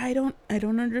 Yeah, I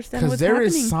don't understand Because what's there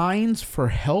happening. is signs for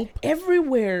help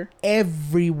Everywhere.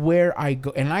 everywhere I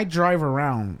go, and I drive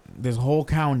around this whole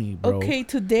county, bro. Okay,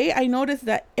 today I noticed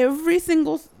that every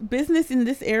single business in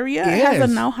this area has Yes.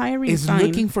 a now hiring Is sign.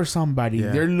 looking for somebody.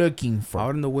 Yeah. They're looking for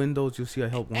Out in the windows, you'll see a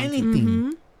help wanted. anything.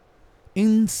 Mhm.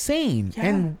 Insane. Yeah.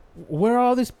 And where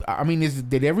all this? I mean,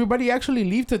 did everybody actually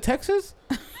leave to Texas?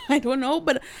 I don't know,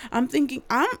 but I'm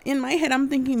in my head, I'm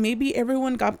thinking maybe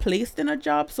everyone got placed in a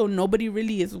job, so nobody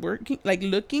really is working, like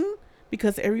looking,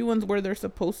 because everyone's where they're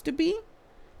supposed to be.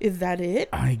 Is that it?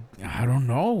 I don't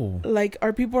know. Like,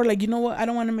 are people like, you know what? I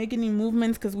don't want to make any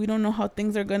movements because we don't know how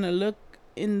things are gonna look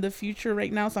in the future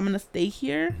right now, so I'm gonna stay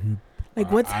here.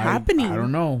 Like, what's happening? I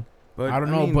don't know. But I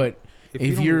don't know, mean, but if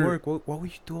if you you're- don't work, what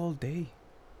would you do all day?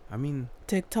 I mean,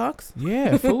 TikToks?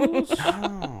 yeah, fools.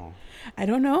 no. I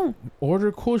don't know.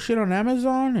 Order cool shit on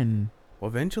Amazon, and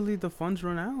Eventually, the funds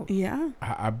run out. Yeah,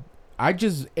 I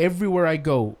just everywhere I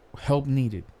go, help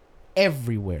needed,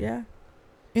 everywhere. yeah.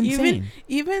 Insane.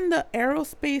 Even the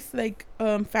aerospace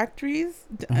factories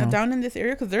down in this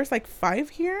area, because there's like 5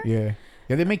 here. Yeah,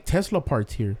 they make Tesla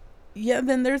parts here. Yeah,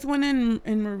 then there's one in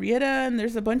Murrieta, and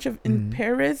there's a bunch of in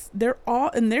Paris. They're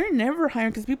never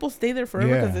hiring because people stay there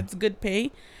forever because Yeah. it's good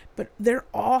pay, but they're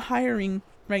all hiring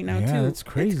right now Yeah, too. that's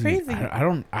crazy. It's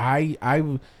crazy. I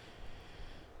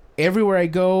everywhere I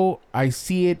go, I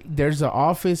see it. There's an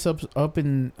office up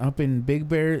in Big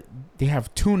Bear. They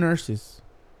have 2 nurses,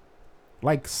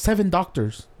 like 7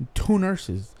 doctors, 2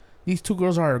 nurses. These 2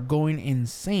 girls are going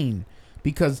insane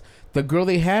because the girl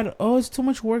they had, it's too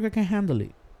much work. I can't handle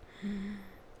it.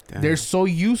 Damn. They're so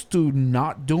used to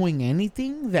not doing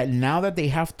anything that now that they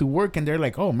have to work, and they're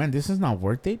like, oh man, this is not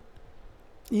worth it.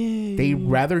 Yeah, They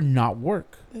rather not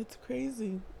work. That's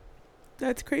crazy.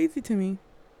 That's crazy to me.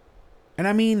 And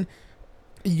I mean,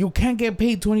 you can't get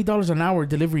paid $20 an hour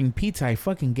delivering pizza. I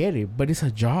fucking get it, but it's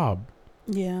a job.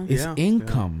 Yeah, It's Yeah,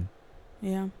 income.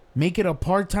 yeah. Make it a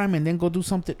part time and then go do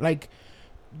something. Like,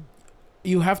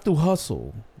 you have to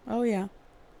hustle. Oh yeah.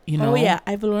 You know. Oh yeah.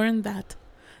 I've learned that.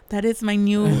 That is my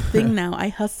new thing now. I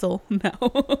hustle now.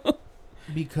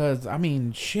 Because I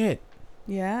mean, shit.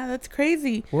 Yeah, that's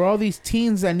crazy. We're all these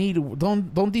teens that need.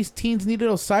 Don't these teens need a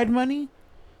little side money?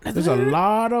 There's a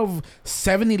lot of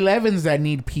 7-Elevens that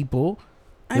need people.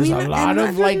 There's a lot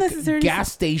of like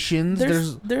gas stations.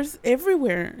 There's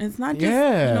everywhere. It's not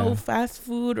just fast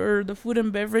food or the food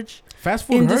and beverage. Fast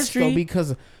food industry. hurts though,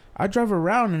 because I drive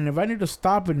around and if I need to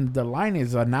stop and the line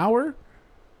is an hour,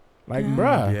 like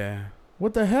bruh, Yeah.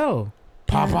 what the hell?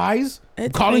 Yeah. Popeyes, I'm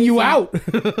It's calling you crazy.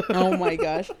 out. Oh my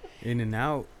gosh. In and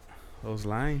out. Those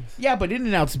lines. Yeah, but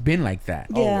In-N-Out's been like that.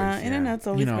 Yeah, Always, In-N-Out's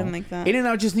always been like that.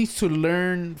 In-N-Out just needs to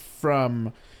learn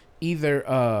from either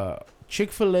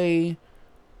Chick-fil-A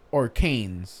or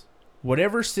Cane's.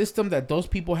 Whatever system that those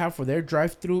people have for their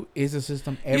drive-through is a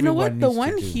system everyone You know what? The needs to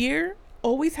one do. here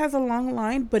always has a long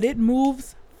line, but it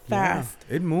moves fast.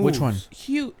 Yeah, it moves. Which one?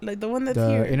 Cute, like the one that's The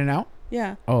here. In-N-Out?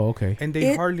 Yeah, Oh, okay. And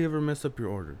they It- hardly ever mess up your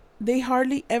order. they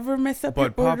hardly ever mess up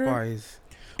But your order. Popeyes.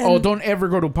 Oh, And- don't ever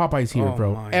go to Popeyes here, Oh,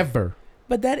 bro. my. Ever.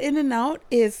 But that In-N-Out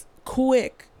is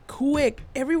quick.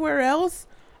 Everywhere else,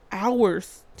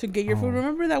 hours to get your Oh. food.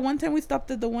 Remember that one time we stopped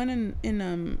at the one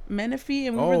in Menifee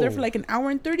and we were there for Oh. like an hour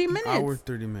and 30 minutes. Hour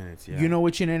 30 minutes. Yeah. You know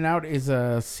which In-N-Out is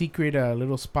a secret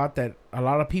little spot that a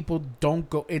lot of people don't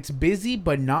go. It's busy,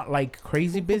 but not like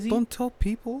crazy busy. Don't tell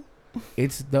people.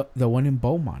 It's the one in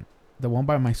Beaumont. The one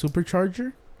by my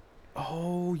supercharger.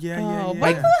 Oh yeah, Oh, yeah, yeah.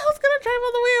 but who the hell's gonna drive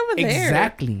all the way over there?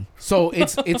 Exactly. So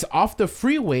it's off the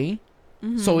freeway,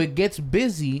 Mhm. so it gets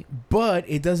busy, but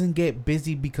it doesn't get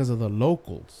busy because of the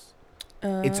locals.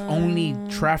 It's only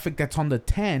traffic that's on the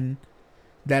 10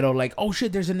 that'll like, oh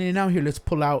shit, there's an In-N-Out here. Let's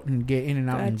pull out and get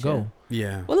In-N-Out and Gotcha. go.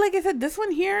 Yeah. Well, like I said, this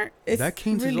one here is That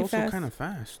Cane's really is also fast. kind of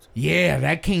fast. Yeah,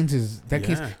 that Cane's is that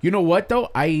Cane's. Yeah. You know what though?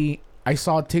 I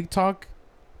saw a TikTok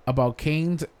about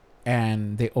Cane's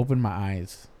and they opened my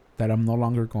eyes that I'm no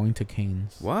longer going to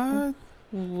Cane's. What?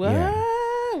 What? Yeah.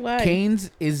 What? Cane's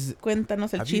is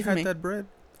Cuéntanos el Have you chisme. had that bread?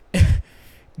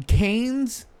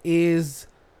 Cane's is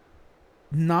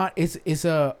not it's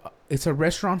a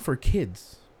restaurant for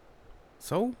kids.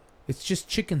 So? It's just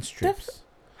chicken strips.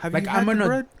 Have Like, you had I'm the gonna-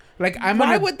 bread? Like I'm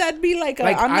Why an would that be like a,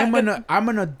 like I'm not gonna- I'm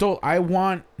an adult. I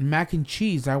want mac and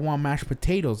cheese. I want mashed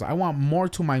potatoes. I want more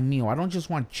to my meal. I don't just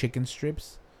want chicken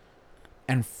strips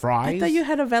and fries. I thought you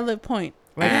had a valid point.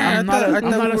 Like Yeah, I'm not I thought a we were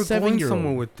going 7-year-old.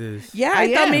 somewhere with this. Yeah, I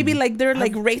I thought am. maybe like they're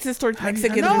like racist towards have you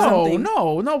had Mexicans or No,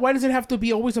 something. no. Why does it have to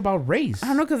be always about race? I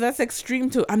don't know, because that's extreme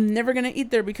too. I'm never gonna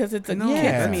eat there because it's a No, kids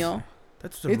that's- meal.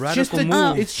 That's a It's radical just a-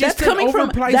 move. it's just an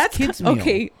overpriced kids meal.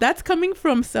 Okay, that's coming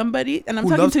from somebody, and I'm Who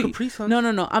talking loves to Capri Suns?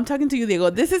 No. I'm talking to you, Diego.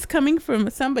 This is coming from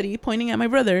somebody pointing at my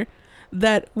brother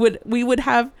that we would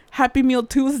have Happy Meal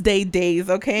Tuesday days.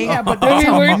 Okay, Yeah, but When that's we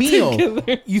a work meal.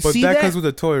 together. You But see that that? comes with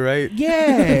a toy, right?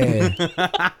 Yeah.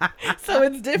 So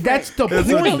it's different. That's the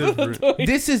That's point. different.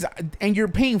 This is, and you're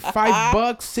paying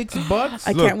 $5, $6.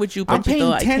 I Look, can't with you, I'm paying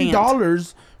Panchito. I can't.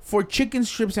 $10 for chicken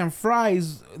strips and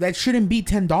fries. That shouldn't be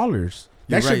 $10. That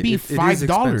You're should right. be It is $5.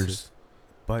 expensive.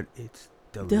 But it's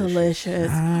delicious.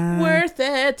 Delicious. Ah. Worth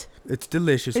it. It's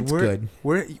delicious. It's good.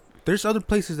 There's other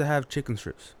places that have chicken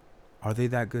strips. Are they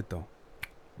that good though?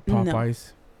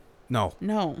 Popeyes. No,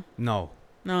 No.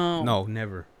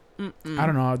 never. Mm-mm. I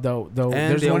don't know though. And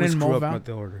There's they one always in screw up Moval, what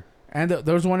they order. and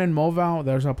there's one in Moval.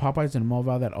 There's a Popeyes in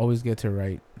Moval that always gets it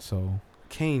right. So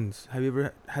Cane's. Have you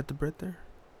ever had the bread there?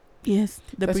 Yes,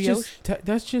 the that's brioche.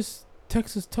 that's just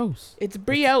Texas toast. It's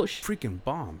brioche, Freaking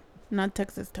bomb. not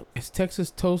Texas toast. It's Texas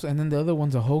toast, and then the other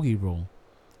one's a hoagie roll.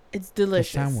 It's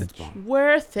delicious. sandwich. It's bomb.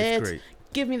 Worth It's it. great.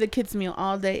 Give me the kids meal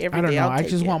all day, every day. I don't know. I'll I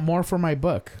take just it. want more for my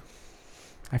buck.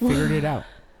 I figured it out.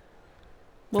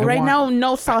 Well, I right want- now,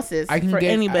 no sauces I can for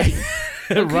get- anybody.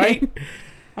 Okay? Right?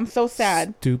 I'm so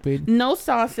sad. Stupid. No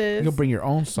sauces. You'll bring your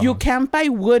own sauce. You can't buy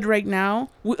wood right now.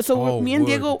 So Oh, me and wood.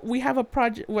 Diego, we have a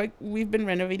project. Like we've been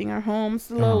renovating our home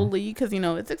slowly because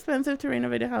it's expensive to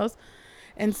renovate a house,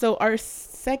 and so our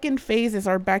second phase is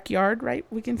our backyard. Right?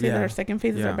 We can say that Yeah. our second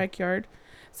phase is our Yeah. backyard.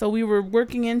 So we were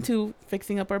working into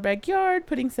fixing up our backyard,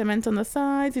 putting cement on the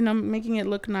sides, making it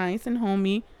look nice and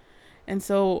homey. And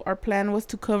so our plan was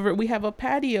to cover. We have a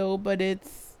patio, but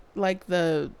it's like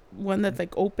the one that's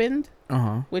like opened,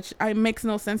 which makes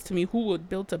no sense to me. Who would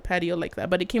build a patio like that?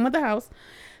 But it came with the house.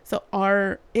 So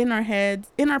in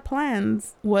our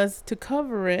plans was to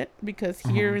cover it because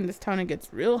here in this town it gets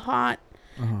real hot,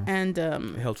 and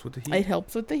It helps with the heat. it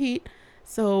helps with the heat.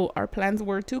 So our plans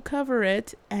were to cover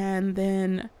it, and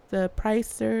then the price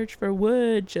surge for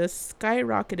wood just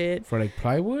skyrocketed For like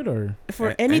plywood or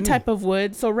for Any. any type of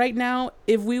wood. So right now,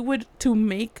 if we would to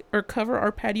make or cover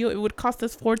our patio, it would cost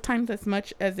us 4 times as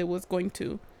much as it was going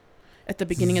to at the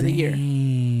beginning of the year.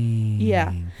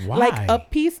 Yeah. Why? Like a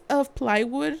piece of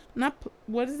plywood,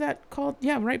 what is that called?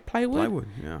 Yeah, right, plywood. Plywood.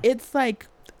 Yeah. It's like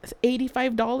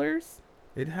 $85.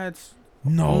 It had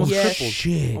no almost Yes. tripled.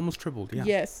 shit. Almost tripled. Yeah.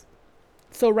 Yes.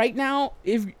 So right now,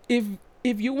 if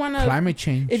you wanna Climate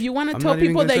change. if you wanna I'm tell not even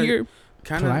people gonna that say- you're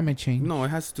Canada. Climate change. No, it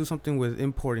has to do something with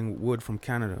importing wood from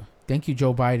Canada. Thank you,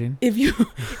 Joe Biden. if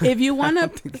you wanna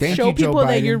Thank show you, Joe people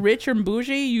that you're Biden. rich and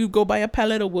bougie, you go buy a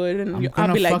pallet of wood, and I'm I'll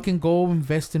gonna be like, fucking go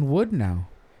invest in wood now.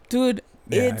 dude,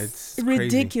 Yeah, it's crazy.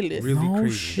 ridiculous. Really No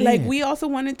crazy. shit. Like we also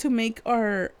wanted to make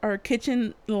our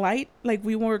kitchen light. Like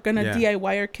we were gonna Yeah.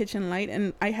 DIY our kitchen light,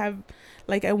 and I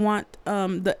want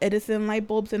the Edison light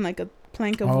bulbs in like a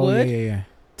plank of wood. Yeah.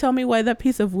 Tell me why that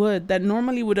piece of wood that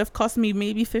normally would have cost me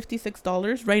maybe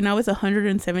 $56 right now is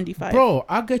 $175. Bro,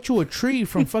 I'll get you a tree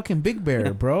from fucking Big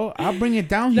Bear, bro. I'll bring it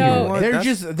down No. here. You know what? They're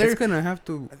That's- just it's gonna have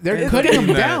to. they're end cutting up them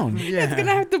that. down. Yeah. It's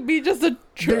gonna have to be just a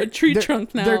tree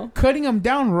trunk now. They're cutting them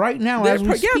down right now as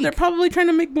we speak. They're probably trying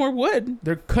to make more wood.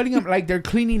 They're cutting them like they're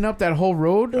cleaning up that whole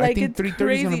road. I Like, think it's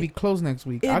 330 is gonna crazy. be closed next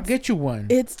week. I'll It's- get you one.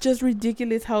 It's just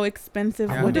ridiculous how expensive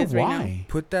I Yeah. wood wonder is right now. why.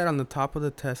 Put that on the top of the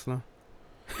Tesla.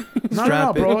 No,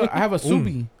 Strap it. bro. I have a Boom.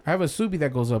 Subi. I have a Subi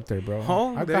that goes up there, bro.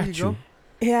 Oh, I there got you go.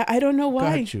 Yeah, I don't know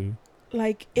why. Got you.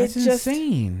 Like That's it's just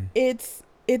insane.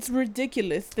 it's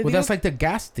ridiculous. The Well, deal- that's like the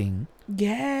gas thing.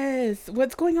 yes.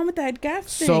 What's going on with that gas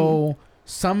thing? So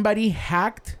somebody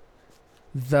hacked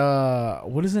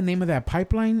what is the name of that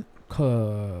pipeline?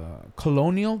 The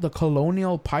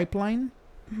Colonial pipeline.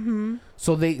 Mm-hmm.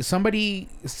 So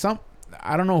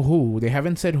I don't know who. They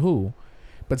haven't said who,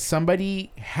 but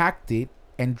somebody hacked it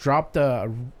and dropped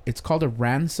it's called a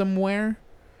ransomware.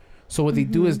 So what they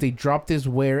do is they drop this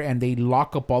ware and they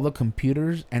lock up all the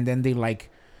computers, and then they like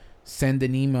send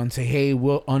an email and say, hey,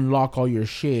 we'll unlock all your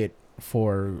shit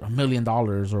for $1 million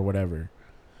or whatever.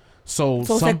 So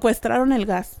secuestraron el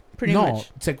gas, pretty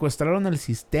much. secuestraron el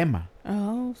sistema.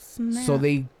 Oh snap. So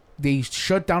they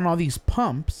shut down all these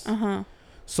pumps.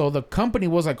 So the company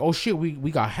was like, oh shit,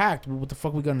 we got hacked. What the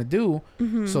fuck we gonna do?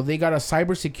 So they got a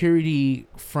cybersecurity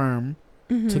firm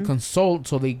to consult.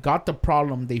 So they got the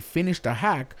problem. They finished the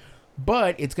hack,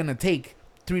 but it's gonna take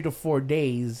 3 to 4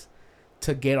 days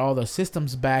to get all the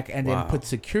systems back and then put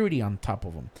security on top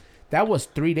of them. That was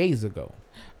 3 days ago.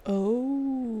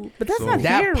 Oh, but that's So not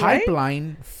That here, right?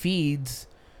 pipeline feeds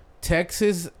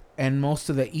Texas and most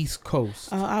of the East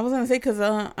Coast. I was gonna say because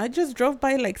I just drove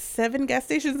by like 7 gas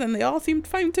stations and they all seemed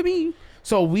fine to me.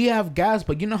 So we have gas,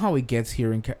 but you know how it gets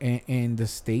here in the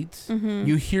States.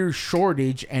 You hear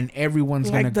shortage, and everyone's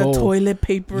Like gonna the go toilet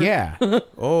paper. Yeah.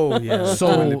 Oh yeah.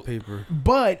 So- Toilet paper.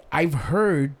 But I've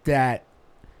heard that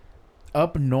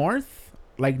up north,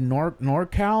 like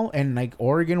NorCal and like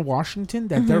Oregon, Washington,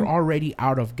 that they're already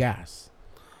out of gas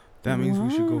That means we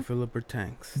should go What? fill up our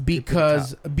tanks.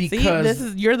 because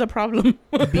See, you're the problem.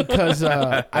 because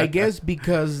I guess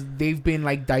because they've been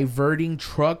like diverting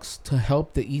trucks to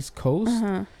help the East Coast,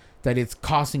 that it's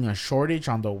causing a shortage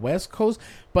on the West Coast.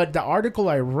 But the article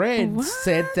I read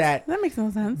said that That makes no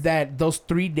sense. that those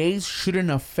 3 days shouldn't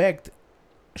affect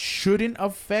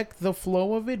the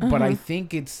flow of it. But I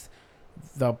think it's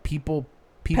the people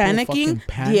Panicking, fucking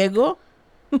panic, Diego.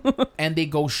 and they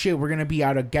go, shit, we're gonna be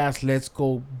out of gas. Let's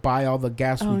go buy all the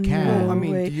gas Oh, we can. no. I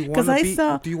mean, way. do you 'Cause want I to be?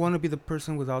 saw- Do you want to be the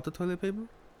person without the toilet paper?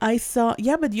 I saw,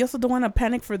 yeah, but you also don't want to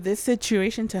panic for this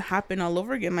situation to happen all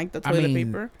over again, like the toilet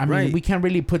paper. I mean, Right. we can't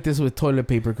really put this with toilet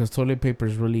paper because toilet paper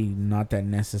is really not that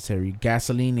necessary.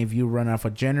 Gasoline, if you run off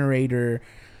a generator,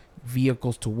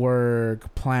 vehicles to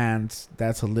work, plants,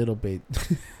 that's a little bit.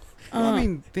 Well, I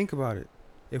mean, think about it.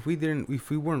 If we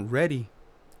weren't ready,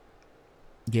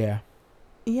 Yeah.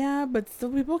 Yeah, but still,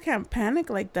 people can't panic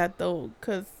like that though,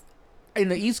 cause In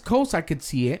the East Coast, I could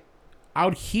see it.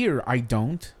 Out here, I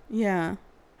don't. yeah.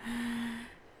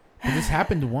 But this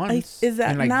happened once. Is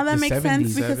that in, like, now that the makes 70s.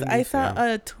 sense because I 70s, saw yeah.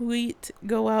 a tweet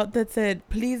go out that said,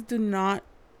 "Please do not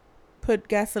put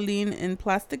gasoline in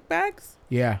plastic bags,"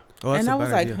 Yeah. oh, that's and a I was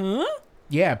bad like, idea. "Huh?"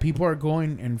 Yeah, people are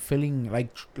going and filling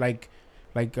like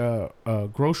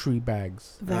grocery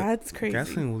bags. That's crazy.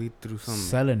 Gasoline will lead through some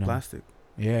Selling 'em. plastic.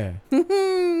 Yeah.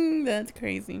 That's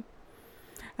crazy.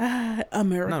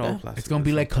 America. Not all plastic. It's gonna but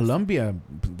be some like plastic. Colombia.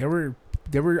 They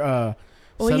were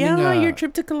Oh selling, yeah, your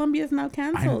trip to Colombia is now I,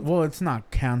 canceled. well, it's not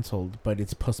canceled, but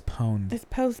it's postponed It's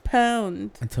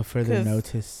postponed. until further 'cause-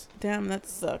 notice. Damn, that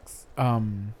sucks.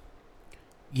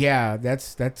 Yeah,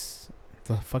 that's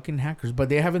the fucking hackers, but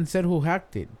they haven't said who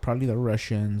hacked it. Probably the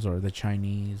Russians or the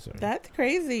Chinese, or That's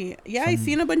crazy. Yeah, I Some-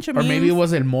 seen a bunch of or memes. maybe it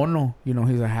was El Mono. You know,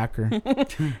 he's a hacker.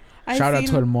 I Shout out seen-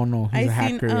 to El Mono. He's a I seen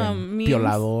hacker and memes.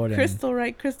 violador. And Crystal,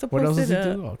 right? Crystal what else does posted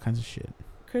he a do? All kinds of shit.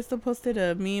 Crystal posted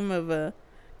a meme of a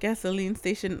gasoline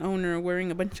station owner wearing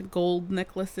a bunch of gold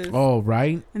necklaces. Oh,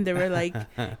 right. And they were like,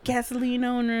 gasoline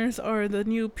owners are the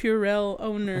new Purell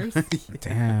owners.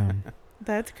 Damn.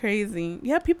 That's crazy.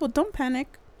 Yeah, people don't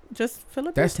panic. Just fill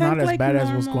up That's your tank not as like bad normal.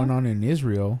 as what's going on in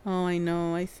Israel. Oh, I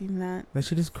know. I seen that. That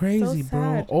shit is crazy, bro.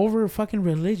 sad. Over fucking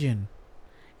religion.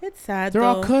 It's sad. They're though.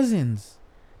 all cousins.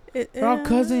 They're all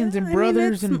cousins and I mean,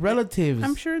 brothers and it's- relatives.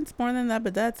 I'm sure it's more than that,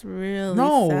 but that's really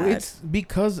No, sad. it's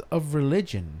because of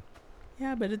religion.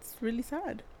 Yeah, but it's really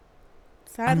sad.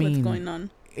 Sad what's mean, going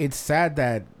on. It's sad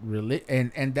that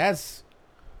and that's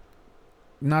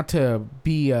not to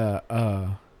be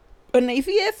An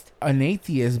atheist? an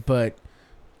atheist, but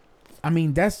I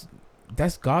mean that's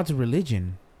God's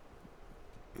religion.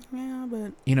 Yeah,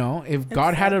 but You know, if It's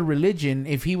God had sad. a religion,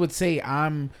 if he would say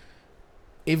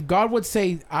if God would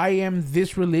say I am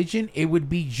this religion, it would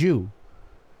be Jew.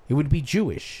 It would be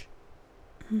Jewish.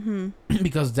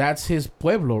 Because that's his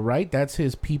pueblo, right? That's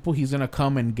his people. He's going to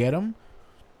come and get them.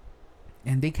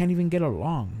 And they can't even get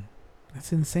along.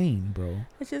 That's insane, bro.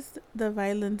 it's just the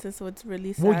violence is what's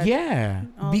really sad. Well, yeah,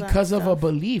 all that because of a stuff.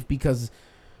 belief. Because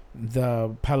the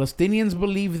Palestinians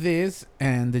believe this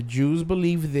and the Jews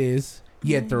believe this.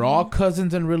 Yet they're all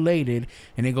cousins and related.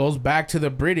 And it goes back to the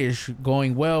British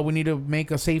going, well, we need to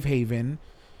make a safe haven.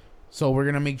 So we're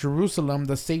going to make Jerusalem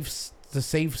the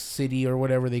safe city or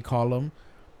whatever they call them.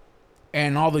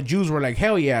 And all the Jews were like,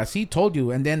 hell yes, he told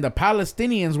you. And then the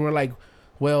Palestinians were like,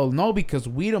 well, no, because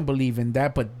we don't believe in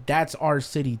that, but that's our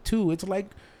city too. It's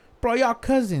like, bro, y'all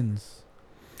cousins.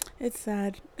 It's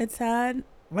sad. It's sad.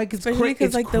 Like, it's Especially crazy.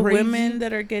 because like the women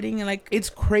that are getting like It's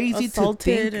crazy to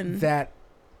assaulted think and- that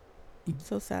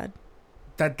so sad.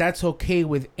 that's okay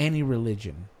with any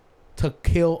religion to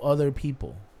kill other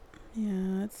people.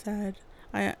 Yeah, it's sad.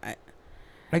 I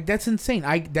Like, that's insane.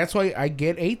 That's why I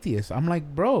get atheists. I'm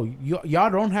like, bro,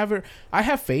 y'all don't have it. I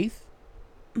have faith.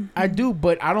 I do,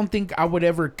 but I don't think I would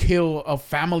ever kill a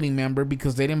family member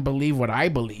because they didn't believe what I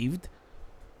believed.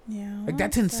 yeah. Like,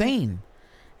 that's it's sad. insane.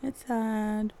 It's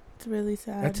sad. It's really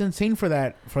sad. That's insane for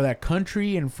that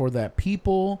country and for that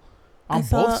people on I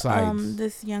saw, both sides.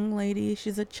 This young lady,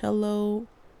 she's a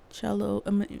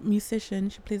musician.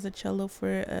 She plays a cello for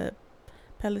a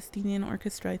Palestinian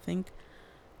orchestra, I think.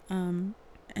 And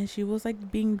she was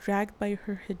like being dragged by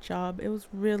her hijab. It was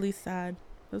really sad.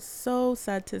 It was so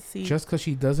sad to see. Just because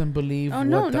she doesn't believe Oh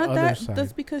no, what the not other that. side.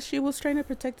 That's because she was trying to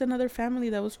protect another family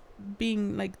that was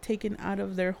being like taken out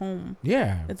of their home.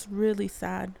 Yeah. It's really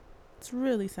sad. It's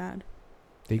really sad.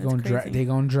 They That's gonna crazy. they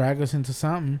gonna drag us into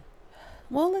something.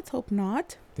 Well, let's hope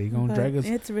not. They gonna But drag us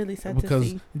it's really sad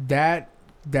because to see.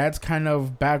 that's kind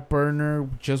of back burner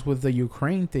just with the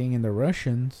Ukraine thing and the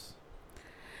Russians.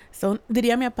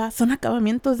 Diría mi papá, son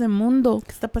acabamientos de mundo.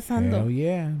 ¿Qué está pasando? Hell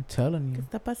yeah, I'm telling ¿Qué you.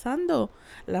 está pasando?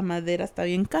 La madera está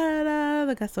bien cara.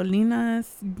 The gasolinas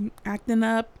acting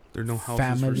up. There are no houses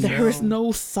Family. for There is sale.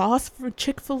 no sauce for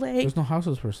Chick-fil-A. There's no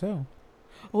houses for sale.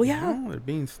 Oh yeah. No, they're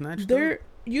being snatched There. up.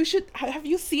 You should. Have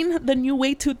you seen the new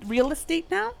way to real estate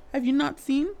now? Have you not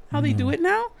seen how they do No. it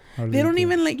now? How do They don't do it?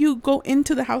 even let you go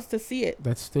into the house to see it.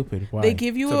 That's stupid. Why? They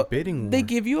give It's you a bidding war. They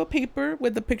give you a paper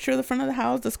with the picture of the front of the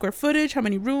house, the square footage, how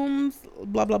many rooms,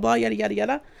 blah blah blah, yada yada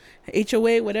yada,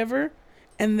 HOA, whatever,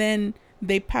 and then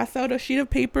they pass out a sheet of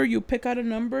paper. You pick out a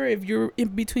number. If you're in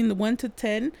between the 1 to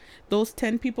 10, those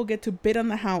 10 people get to bid on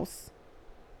the house.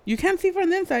 You can't see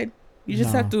from the inside. You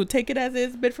just No. have to take it as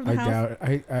is, bid from the I house.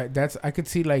 doubt. I could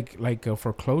see like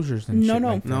foreclosures and No, shit no.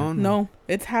 like that. No,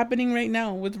 it's happening right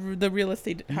now with the real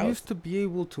estate You house. used to be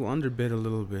able to underbid a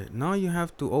little bit. Now you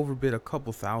have to overbid a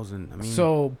couple thousand. I mean,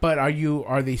 So, but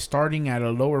are they starting at a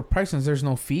lower price since there's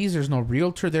no fees, there's no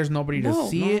realtor, there's nobody to No.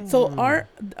 see it? So our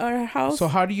house, So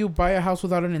how do you buy a house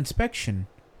without an inspection?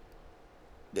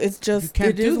 it's just can't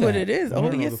it is do what that. it is. I Oh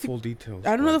don't know yes, the full details.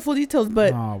 I don't know the full details,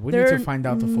 but We need there to are find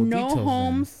out the full no details. then.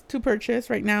 homes to purchase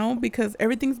right now because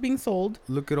everything's being sold.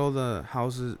 Look at all the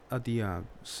houses at the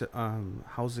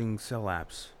housing sale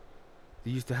apps.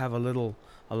 They used to have a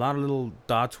lot of little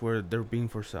dots where they're being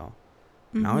for sale.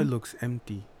 Now it Mhm. looks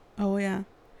empty. Oh yeah.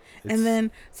 It's, And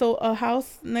then so a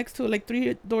house next to, like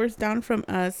 3 doors down from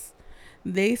us,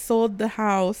 they sold the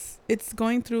house. It's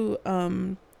going through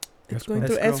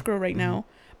escrow right now,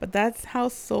 but that's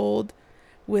house sold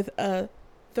with a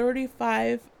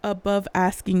 35 above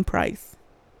asking price.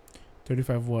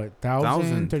 35 what?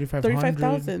 Thousand.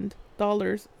 3500?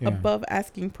 $35,000 Yeah. above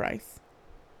asking price.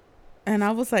 And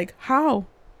I was like, how?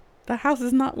 The house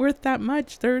is not worth that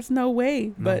much. There's no way.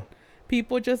 No. But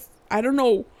people just, I don't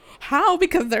know how,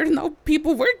 because there's no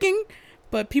people working,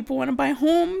 but people want to buy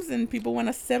homes and people want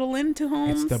to settle into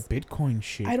homes. It's the Bitcoin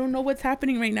shit. I don't know what's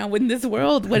happening right now in this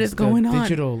world. What It's is going the on?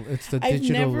 digital. It's the I've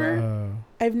digital.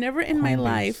 I've never in my Coinbase.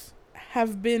 life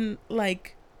have been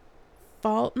like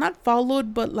not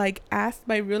followed, but like asked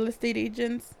by real estate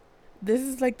agents. This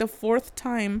is like the 4th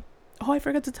time. Oh, I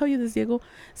forgot to tell you this, Diego.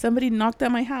 Somebody knocked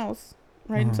at my house,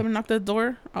 right? Uh-huh. Someone knocked at the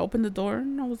door. I opened the door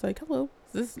and I was like, hello,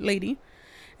 it's this lady.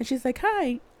 And she's like,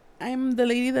 hi, I'm the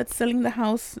lady that's selling the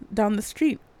house down the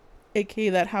street, aka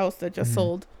that house that just Mhm.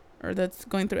 sold or that's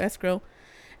going through escrow.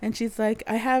 And she's like,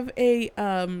 I have a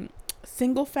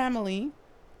single family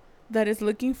that is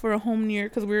looking for a home near,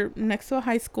 because we're next to a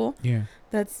high school, Yeah.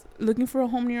 that's looking for a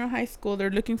home near a high school. They're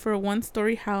looking for a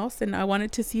 1-story house, and I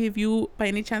wanted to see if you by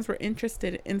any chance were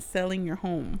interested in selling your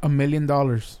home. $1 million.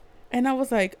 And I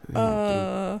was like,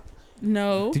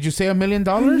 no. Did you say $1 million?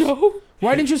 No.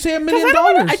 Why didn't you say $1 'Cause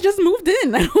million? I just moved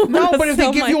in. I don't No, wanna but if they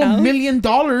sell give my you $1 house. million,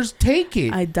 take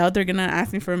it. I doubt they're gonna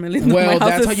ask me for $1 million. Well, My house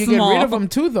that's is how you small. get rid of them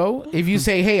too, though. If you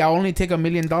say, "Hey, I only take $1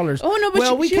 million," Oh no, but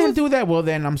well, we she can't was, do that. Well,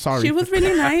 then I'm sorry. She was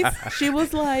really nice. She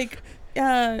was like,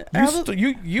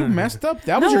 you messed up.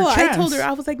 That was your chance. I told her,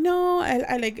 I was like, no, I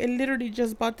literally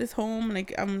just bought this home.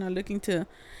 Like, I'm not looking to.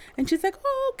 And she's like,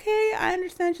 oh, okay, I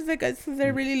understand. She's like, since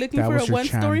they're really looking That for a was your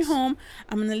 1-story chance. home,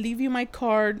 I'm going to leave you my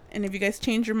card. And if you guys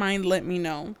change your mind, let me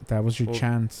know. That was your Well,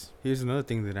 chance. Here's another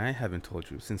thing that I haven't told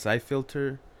you. Since I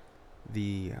filter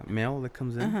the mail that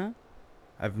comes in, Uh-huh.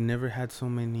 I've never had so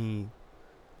many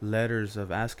letters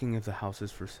of asking if the house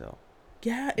is for sale.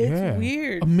 Yeah, it's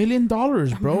weird. $1 million,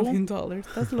 $1 bro. million.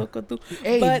 That's loco too.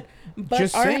 Hey, but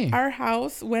just saying. our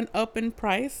house went up in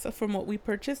price from what we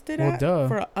purchased it Well, at duh.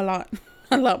 for a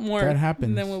lot more That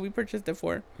happens. than what we purchased it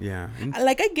for. Yeah. And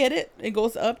Like, I get it, it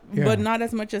goes up, Yeah. but not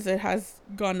as much as it has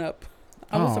gone up.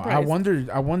 I was surprised.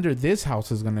 I wonder this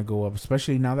house is gonna go up,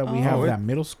 especially now that we Oh. have Oh, it- that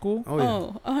middle school. oh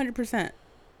yeah. 100%.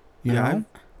 You Yeah, know,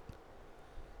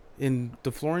 in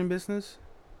the flooring business,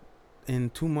 in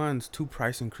 2 months, 2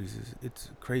 price increases.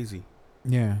 It's crazy.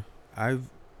 yeah. I've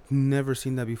never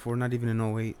seen that before, not even in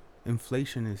 08.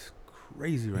 Inflation is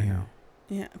crazy right Yeah. now.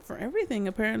 Yeah, for everything.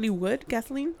 Apparently, wood,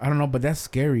 gasoline. I don't know, but that's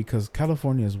scary because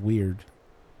California is weird.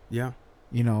 Yeah.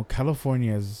 You know,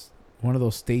 California is one of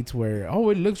those states where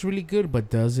it looks really good, but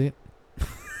does it?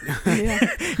 Yeah.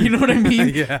 You know what I mean?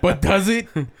 Yeah. But does it?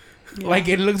 Yeah. Like,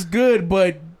 it looks good,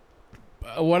 but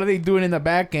what are they doing in the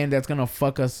back end that's gonna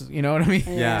fuck us? You know what I mean?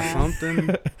 Yeah,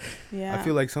 something. Yeah. I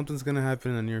feel like something's gonna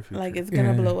happen in the near future. like it's gonna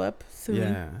Yeah. blow up soon.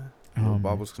 Yeah.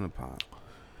 Bubble's gonna pop.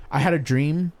 I had a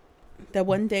dream That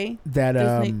one day. that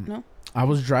Disney, no. I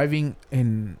was driving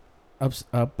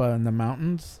up in the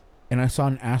mountains, and I saw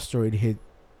an asteroid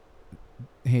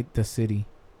hit the city.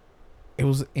 It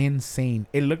was insane.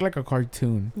 It looked like a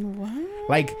cartoon. What?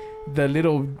 Like the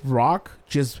little rock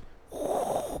just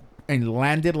and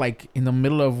landed like in the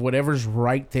middle of whatever's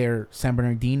right there, San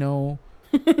Bernardino.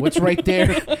 What's right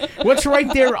there? What's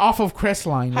right there off of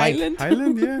Crestline? Like, Highland.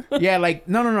 Highland, yeah. yeah, like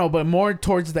no, but more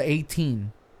towards the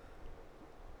 18.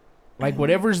 Like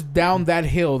whatever's down that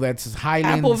hill, that's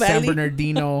Highland, Apple San Valley?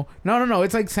 Bernardino. No,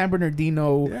 it's like San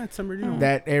Bernardino. Yeah, it's San Bernardino.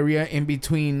 That area in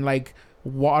between like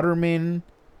Waterman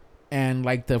and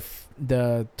like the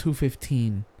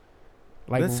 215.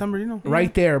 Like That's San Bernardino.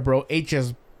 right there, bro. It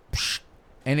just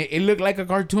and it looked like a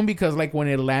cartoon because like when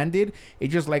it landed, it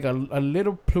just like a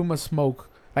little plume of smoke.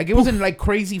 Like it wasn't like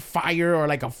crazy fire or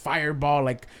like a fireball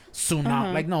like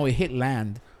tsunami. Like no, it hit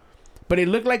land. But it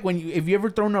looked like if you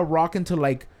ever thrown a rock into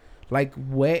like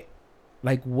wet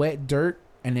dirt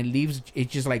and it leaves it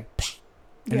just like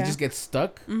and it just gets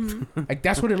stuck. Like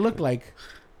that's what it looked like.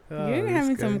 You're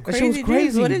having some That shit was crazy dreams.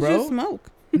 crazy, What did bro. you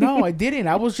smoke? No, I didn't.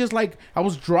 I was just like I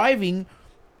was driving,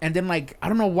 and then like I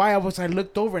don't know why I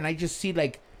looked over and I just see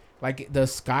like the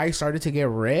sky started to get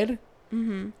red,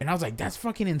 and I was like, that's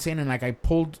fucking insane. And like I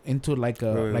pulled into like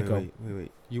a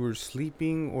Wait. You were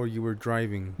sleeping or you were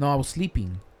driving? no, I was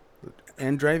sleeping.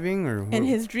 And driving or In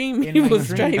his dream, In he my was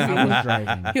dream, driving. I was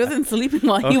driving. He wasn't sleeping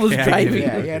while he was Okay, I get driving.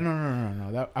 it. Yeah,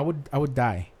 no. That I would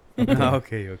die.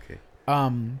 Okay.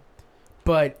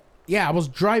 But yeah, I was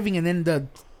driving and then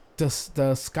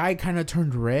the sky kind of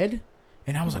turned red,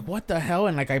 and I was like, what the hell?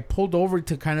 And like I pulled over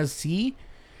to kind of see,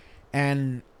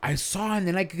 and I saw, and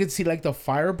then I could see like the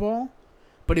fireball,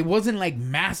 but it wasn't like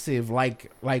massive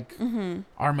like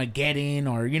Armageddon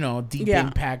or Deep Yeah.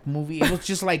 Impact movie. It was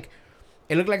just like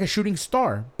it looked like a shooting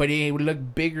star, but it would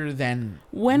look bigger than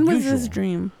When was this usual.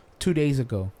 dream? 2 days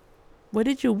ago. What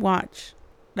did you watch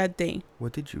that day?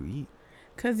 What did you eat?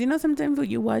 Because sometimes what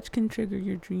you watch can trigger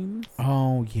your dreams.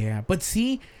 Oh yeah, but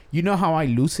see, you know how I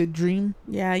lucid dream?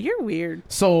 Yeah, you're weird.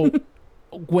 So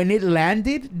when it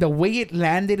landed, the way it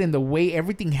landed and the way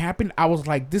everything happened, I was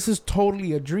like, this is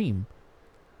totally a dream.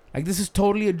 Like, this is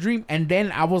totally a dream. And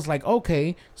then I was like,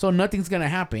 okay, so nothing's going to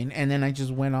happen. And then I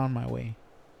just went on my way.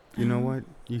 You know what?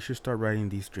 You should start writing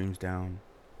these dreams down.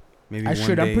 Maybe I one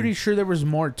should. day, I'm pretty sure there was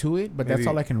more to it, but that's Maybe-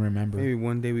 all I can remember. Maybe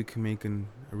one day we can make a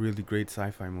really great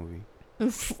sci-fi movie.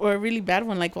 Or a really bad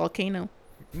one like Volcano.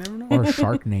 You never know. Or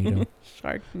Sharknado.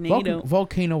 Sharknado.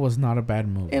 Volcano was not a bad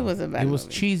movie. It was a bad It was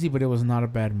movie. cheesy, but it was not a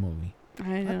bad movie.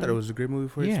 I know. I thought it was a great movie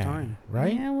for its time.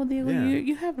 Right? Yeah, well, Diego, Yeah.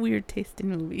 you have weird taste in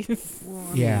movies.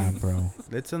 Yeah, bro.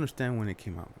 Let's understand when it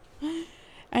came out.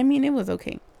 I mean, it was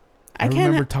okay. I can't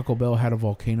remember Taco Bell had a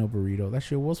volcano burrito. That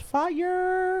shit was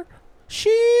fire. Sheesh.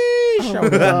 I Oh,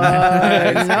 would've done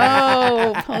that.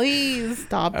 no, please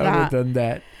stop I would have that. done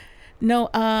that. No,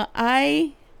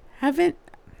 I haven't.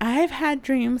 I've had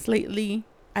dreams lately.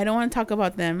 I don't want to talk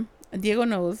about them. Diego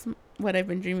knows what I've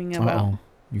been dreaming about. Uh-oh.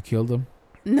 You killed him?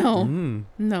 No, Mm.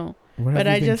 no. What But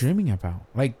have I you been just- dreaming about?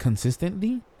 Like,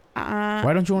 consistently? Uh,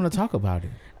 Why don't you want to talk about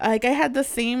it? like I had the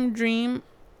same dream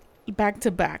back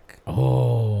to back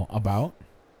Oh, about?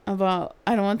 about.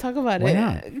 I don't want to talk about Why it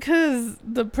not? because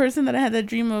the person that I had the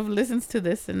dream of listens to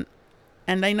this and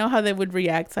I know how they would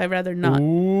react. So I'd rather not.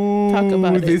 Ooh, talk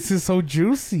about it. This is so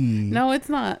juicy. No, it's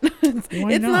not.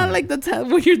 Why it's not like the type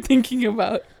what you're thinking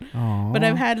about. Aw. But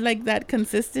I've had like that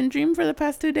consistent dream for the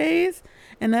past 2 days,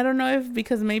 and I don't know if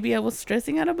because maybe I was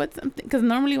stressing out about something. Because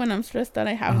normally when I'm stressed out,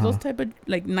 I have those type of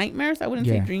like nightmares. I wouldn't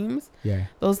say Yeah. dreams. Yeah.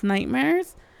 Those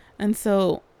nightmares, and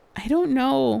so I don't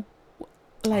know.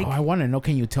 Like, I want to know.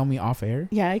 Can you tell me off air?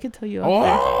 yeah, I could tell you. Out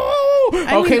there. Oh!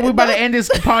 I Okay, mean, we're about to end this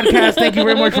podcast. Thank you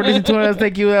very much for listening to us.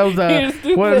 Thank you. That was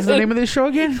You're what is the stupid. name of this show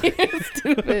again? You're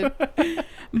stupid.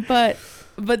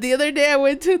 But the other day I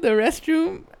went to the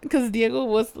restroom because Diego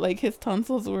was like his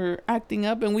tonsils were acting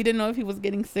up and we didn't know if he was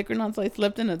getting sick or not. So I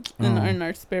slept in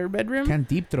our spare bedroom. Can't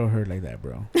deep throat her like that,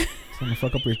 bro. It's gonna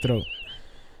fuck up your throat.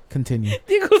 Continue.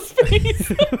 Diego's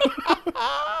face.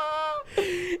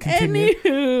 Continue.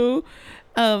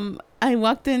 Anywho, I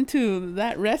walked into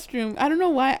that restroom. I don't know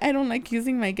why I don't like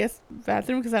using my guest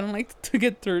bathroom because I don't like to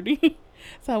get dirty.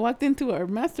 So I walked into our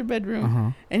master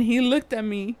bedroom and he looked at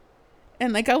me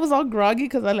and like I was all groggy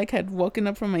because I like had woken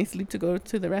up from my sleep to go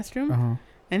to the restroom.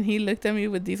 And he looked at me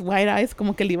with these wide eyes,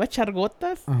 como que le iba a echar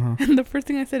gotas. Uh-huh. And the first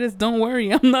thing I said is, don't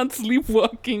worry, I'm not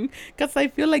sleepwalking. Because I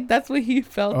feel like that's what he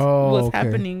felt Oh, was okay.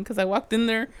 happening. Because I walked in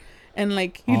there and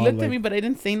like he Oh, looked like- at me, but I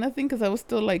didn't say nothing because I was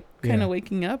still like kind Yeah. of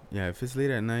waking up. Yeah, if it's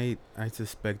late at night, I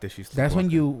suspect that she's. That's when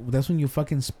you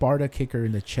fucking Sparta kick her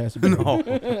in the chest. Bro. No.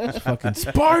 It's fucking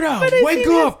Sparta, But I wake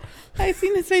seen his- up. I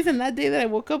seen his face, and that day that I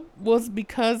woke up was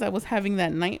because I was having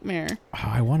that nightmare. Oh,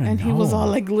 I want to know. And he was all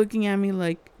like looking at me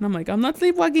like, and I'm like, I'm not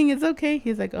sleepwalking, it's okay.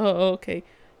 He's like, oh, okay.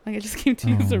 Like I just came to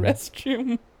use the Oh.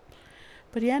 restroom.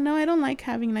 But yeah, no, I don't like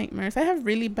having nightmares. I have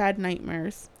really bad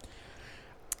nightmares.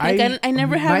 Like I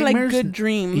never have like nightmares- good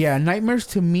dreams. Yeah, nightmares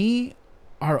to me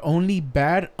are only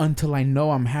bad until I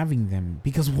know I'm having them.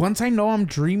 Because once I know I'm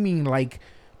dreaming, like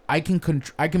I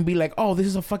can be like, oh, this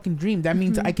is a fucking dream. That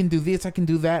means Mhm. I can do this, I can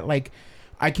do that. Like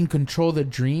I can control the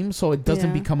dream, so it doesn't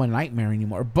Yeah. become a nightmare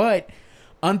anymore. But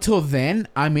until then,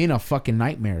 I'm in a fucking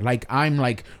nightmare. Like I'm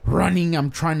like running, I'm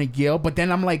trying to yell, but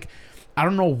then I'm like, I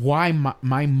don't know why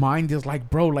my mind is like,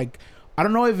 bro, like I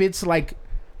don't know if it's like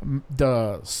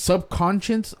the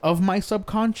subconscious of my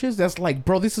subconscious that's like,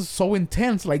 bro, this is so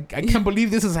intense, like I can't believe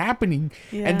this is happening.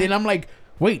 Yeah. And then I'm like,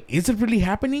 wait, is it really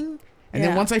happening? And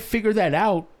then Yeah. once I figure that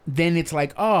out, then it's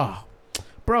like, oh,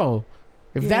 bro,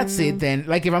 if Yeah, that's no. it, then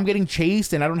like if I'm getting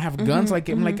chased and I don't have guns, Mhm, like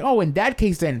I'm like, mhm. oh, in that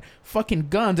case, then fucking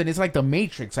guns, and it's like the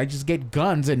Matrix. I just get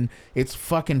guns and it's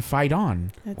fucking fight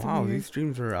on, That's Wow, weird. these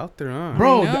dreams are out there, huh?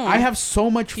 bro. know. I have so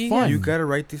much You fun. You gotta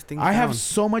write these things I down. have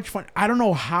so much fun. I don't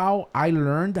know how I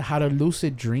learned how to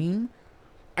lucid dream.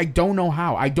 I don't know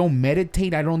how. I don't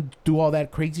meditate. I don't do all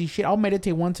that crazy shit. I'll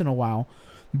meditate once in a while,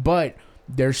 but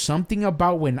there's something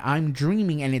about when I'm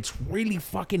dreaming and it's really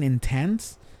fucking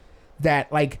intense that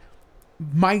like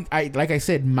like I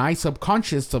said, my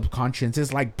subconscious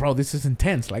is like, bro, this is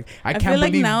intense. Like I I can't feel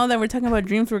like believe. now that we're talking about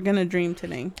dreams, we're gonna dream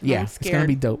today. Yeah, I'm it's scared. gonna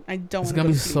be dope. I don't. It's wanna gonna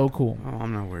go be to so cool. Oh,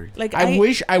 I'm not worried. Like I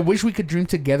wish we could dream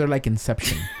together like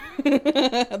Inception.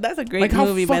 That's a great Like how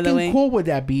movie, by the way. fucking cool would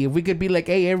that be if we could be like,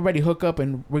 hey, everybody hook up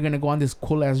and we're gonna go on this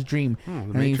cool ass dream. Oh, the I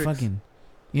mean, Matrix. fucking,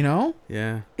 you know,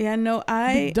 Yeah. Yeah, no,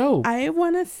 be dope. I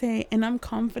want to say, and I'm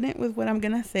confident with what I'm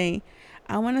going to say.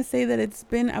 I want to say that it's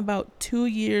been about 2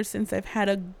 years since I've had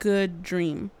a good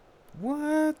dream.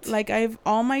 What? Like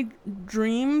all my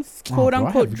dreams, Oh, quote bro, I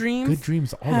unquote have dreams, good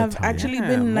dreams all have the time. actually Yeah,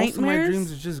 been most of my nightmares.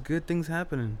 dreams is just good things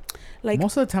happening. Like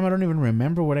Most of the time, I don't even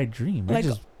remember what I dream. I Like,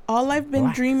 just all I've been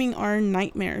black. dreaming are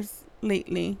nightmares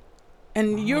lately.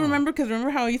 And you Oh. remember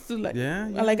how I used to like, Yeah.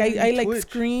 like you I like twitch.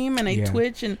 scream and I Yeah.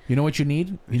 twitch and you know what you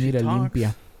need? You She need a talks.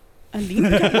 limpia.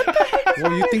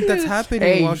 Well, you think that's happening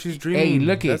Hey, while she's dreaming? hey,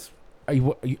 look it. That's-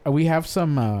 We have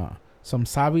some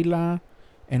savila,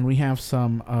 and we have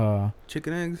some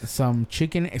chicken eggs.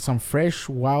 some fresh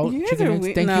wild You guys chicken are eggs.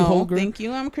 weird. Thank you, No, Holger. thank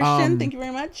you. I'm Christian. Um, Thank you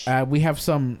very much. We have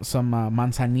some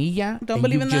manzanilla. Don't and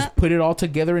believe you in just that. put it all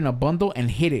together in a bundle and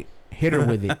hit her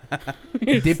with it.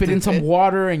 Dip it in some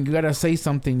water and you gotta say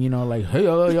something, you know, like hey,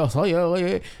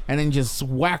 and then just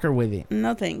whack her with it.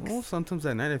 No thanks. Well, sometimes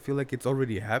at night I feel like it's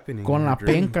already happening. Con in la your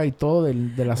dream. penca y todo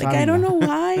de la Like sábila. I don't know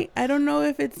why. I don't know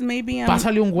if it's maybe I'm.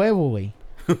 Pásale un huevo, güey.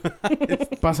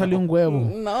 Pásale un huevo.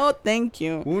 No, thank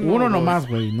you, Uno dos. nomás,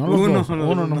 güey. No los dos.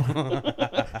 Uno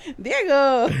nomás.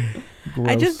 Diego.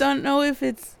 I Gross. just don't know if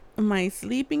it's my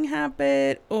sleeping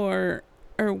habit or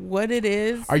what it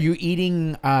is. Are you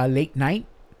eating late night?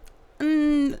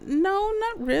 No,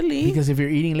 not really. Because if you're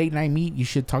eating late night meat, you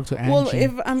should talk to Angie. Well,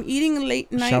 if I'm eating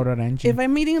late night, Shout out Angie. if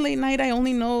I'm eating late night, I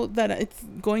only know that it's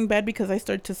going bad because I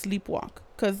start to sleepwalk.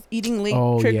 Because eating late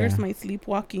Oh, triggers yeah. my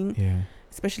sleepwalking, yeah.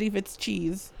 especially if it's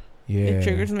cheese. Yeah. It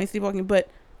triggers my sleepwalking. But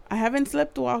I haven't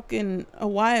slept walk in a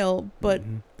while. But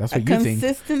Mhm. That's what you think.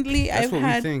 consistently, That's I've what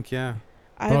had. we think. Yeah.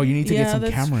 Bro, you need to get some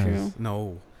that's cameras. true.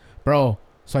 No. Bro,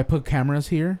 so I put cameras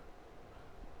here.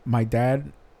 My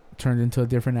dad turned into a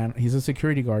different animal. He's a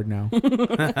security guard now.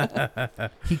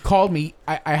 He called me.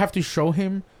 I have to show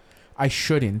him. I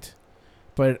shouldn't.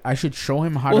 But I should show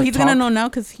him how Well, to he's talk, gonna know now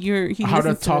because he how to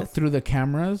listens talk us. through the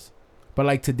cameras. But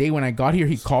like today when I got here,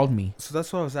 he called me. So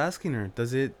that's what I was asking her.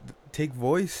 Does it take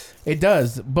voice? It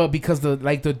does, but because the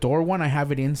door one, I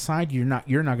have it inside. You're not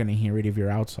gonna hear it if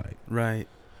you're outside. Right.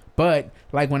 But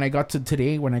like when I got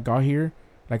here,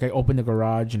 like I open the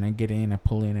garage and I get in, I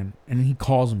pull in, and he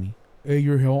calls me. Hey,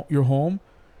 you're home?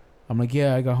 I'm like,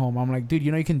 yeah, I got home. I'm like, dude,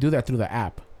 you can do that through the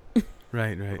app.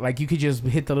 Right. Right. Like you could just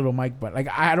hit the little mic, but like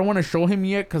I don't want to show him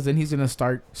yet because then he's gonna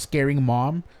start scaring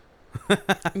mom. Yeah.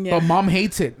 But mom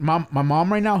hates it. My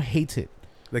mom right now hates it.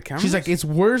 The camera. She's like, it's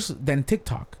worse than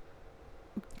TikTok.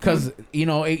 Because, you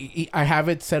know, I have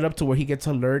it set up to where he gets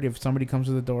alert if somebody comes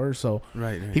to the door. So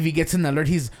Right. if he gets an alert,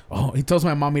 he tells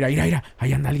my mom, mira,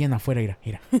 ahí anda alguien afuera,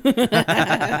 mira.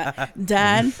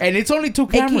 Dad, And it's only 2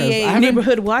 cameras. aka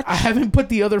neighborhood watch. I haven't put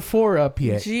the other 4 up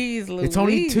yet. Jeez, Louise. It's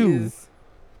only 2.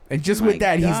 And just My with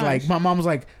that, he's gosh. like, my mom's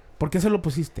like, ¿por qué se lo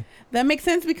pusiste? That makes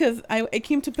sense because I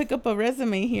came to pick up a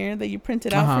resume here that you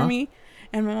printed out Uh-huh. for me.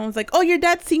 And my mom was like, oh, your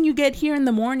dad's seen you get here in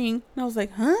the morning. And I was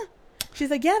like, huh? She's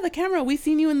like, yeah, the camera. We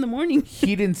seen you in the morning.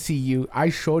 He didn't see you. I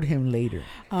showed him later.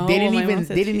 Oh, They didn't my mom even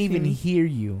said they didn't she even seen me. hear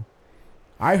you.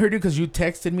 I heard it because you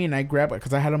texted me and I grabbed it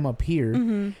because I had him up here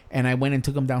Mm-hmm. and I went and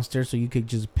took him downstairs so you could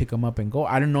just pick him up and go.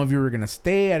 I didn't know if you were gonna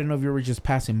stay. I didn't know if you were just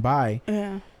passing by.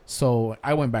 Yeah. So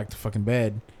I went back to fucking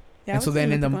bed. Yeah, And so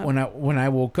then when I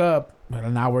woke up about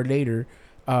an hour later,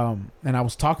 and I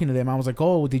was talking to them, I was like,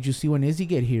 "Oh, did you see when Izzy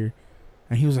get here?"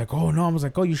 And he was like, "Oh no." I was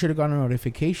like, "Oh, you should have gotten a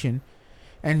notification."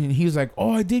 And he was like,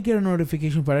 "Oh, I did get a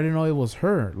notification, but I didn't know it was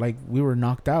her. Like we were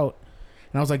knocked out."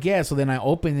 And I was like, "Yeah." So then I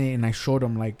opened it and I showed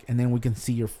him like, and then we can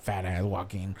see your fat ass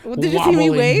walking. Well, did you see me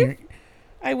wobbling wave? here.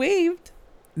 I waved.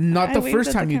 Not I the waved first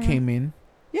at the time you camera. came in,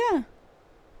 Yeah.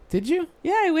 did you?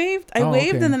 Yeah, I waved. I Oh,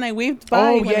 waved okay. and then I waved by.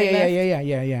 Oh when I left.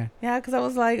 yeah. Yeah, because I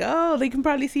was like, oh, they can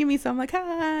probably see me. So I'm like,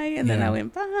 hi. And then Yeah. I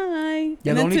went, bye. Yeah, and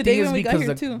the then only today thing is when we got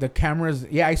because here too. the cameras.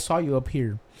 Yeah, I saw you up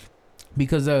here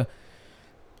because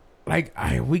like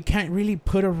we can't really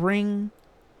put a ring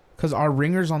because our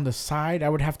ringer's on the side. I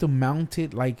would have to mount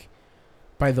it like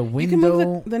by the You can window.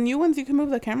 move the new ones. You can move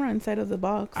the camera inside of the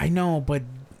box. I know, but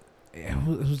it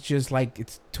was just like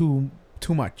it's too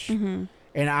much, Mm-hmm.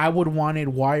 and I would want it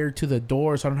wired to the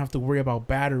door so I don't have to worry about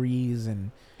batteries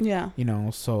and. Yeah. You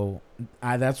know, so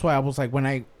that's why I was like when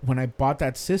I bought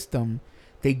that system,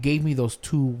 they gave me those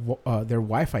 2 their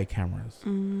Wi-Fi cameras.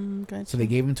 Gotcha. So they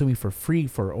gave them to me for free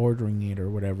for ordering it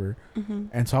or whatever. Mm-hmm.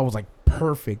 And so I was like,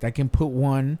 perfect. I can put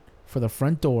one for the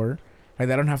front door. Like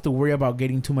I don't have to worry about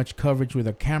getting too much coverage with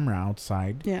a camera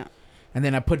outside. Yeah. And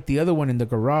then I put the other one in the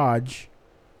garage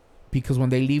because when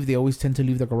they leave, they always tend to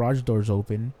leave the garage doors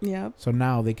open. Yep. So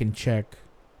now they can check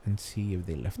and see if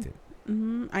they left it.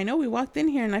 Mm-hmm. I know we walked in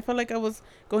here and I felt like I was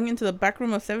going into the back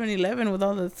room of 7-Eleven with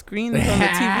all the screens on the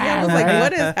TV. I was like,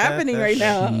 what is happening right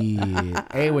now?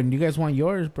 Shit. Hey, when you guys want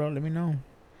yours, bro, let me know.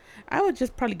 I would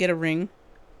just probably get a ring.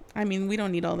 I mean, we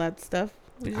don't need all that stuff.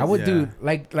 We I would Yeah. do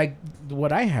like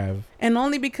what I have. And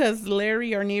only because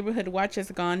Larry, our neighborhood watch, has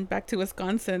gone back to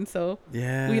Wisconsin. So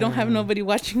Yeah. we don't have nobody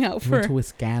watching out Went for to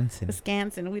Wisconsin.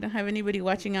 Wisconsin. We don't have anybody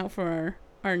watching out for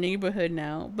our neighborhood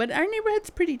now. But our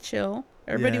neighborhood's pretty chill.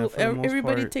 Everybody Yeah, for the most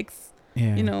everybody part. takes,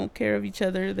 Yeah, you know, care of each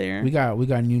other there. we got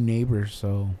new neighbors,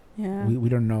 so yeah. we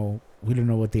don't know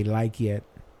what they like yet.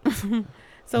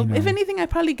 So you if know. anything, I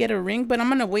probably get a ring, but I'm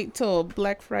gonna wait till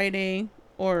Black Friday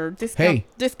or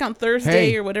discount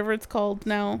Thursday Hey. or whatever it's called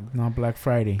now. Not Black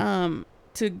Friday.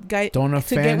 To guide Don't to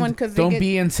offend. get one because Don't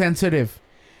be insensitive.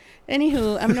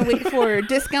 Anywho, I'm gonna wait for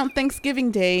discount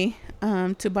Thanksgiving Day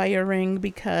to buy a ring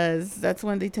because that's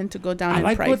when they tend to go down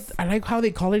in price. I like how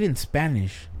they call it in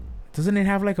Spanish. Doesn't it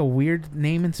have like a weird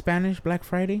name in Spanish? Black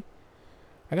Friday.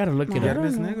 I gotta look it I up. don't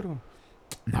Viernes know. Negro.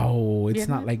 No, it's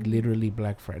not Viernes- like literally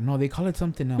Black Friday. No, they call it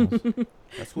something else.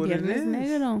 That's what it Viernes is.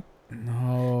 Negro.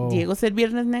 No. Diego said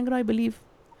Viernes Negro, I believe.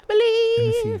 Let me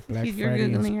see. Believe. Black You're Friday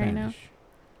in googling right now. Spanish.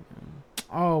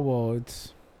 Oh well,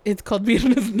 it's. It's called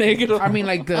Viernes Negro. I mean,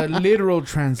 like the literal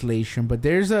translation, but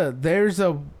there's a.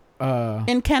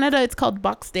 In Canada, it's called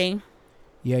Box Day.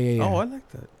 Yeah. Oh, I like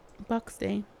that. Box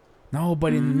Day. No,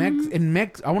 but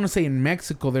Mm. I want to say in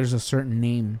Mexico, there's a certain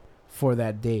name for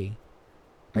that day.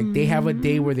 Like they have a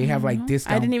day where they have like I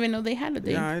discount. didn't even know they had a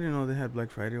day. Yeah, I didn't know they had Black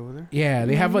Friday over there. Yeah,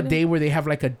 they have a Neither. day where they have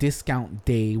like a discount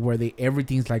day where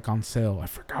everything's like on sale. I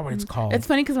forgot what it's called. It's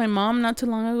funny because my mom not too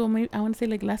long ago, maybe, I want to say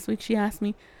like last week, she asked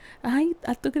me, "Ay,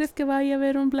 ¿tú crees que vaya a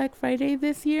haber un Black Friday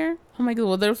this year?" I'm like,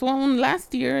 well, there was one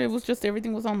last year. It was just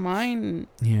everything was online.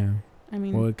 Yeah. I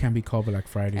mean, Well, it can't be called Black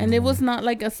Friday. and it anymore. was not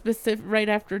like a specific right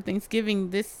after Thanksgiving.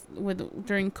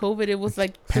 During COVID, it was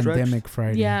like Pandemic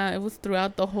Friday. yeah, it was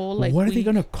throughout the whole like. What are they week.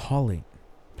 gonna call it?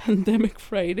 Pandemic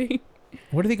Friday?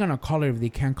 What are they gonna call it if they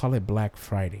can't call it Black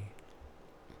Friday?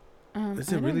 Is I it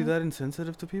don't really know. that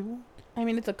insensitive to people? I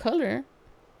mean, it's a color.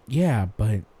 Yeah,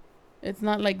 but It's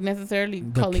not like necessarily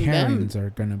the calling Karens them are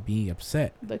gonna be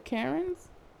upset. the Karens.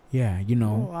 Yeah, you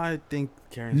know, Well, I think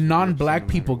Karen's would be non-black upset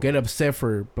no people matter get what. upset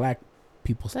for black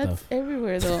people That's stuff.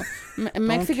 everywhere though. Don't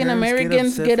Mexican Karens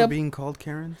Americans upset get for up. being called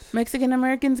Karens. Mexican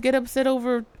Americans get upset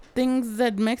over things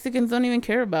that Mexicans don't even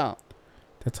care about.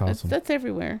 That's awesome. That's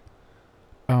everywhere.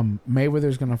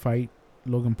 Mayweather's gonna fight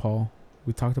Logan Paul.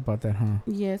 We talked about that, huh?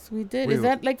 Yes, we did. Wait, Is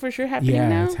that like for sure happening Yeah,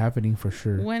 now? it's happening for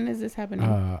sure. When is this happening?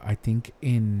 I think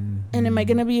in. and am I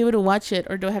gonna be able to watch it,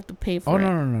 or do I have to pay for Oh it?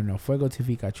 no! Fuego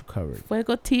TV got you covered.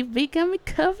 Fuego TV got me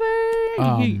covered.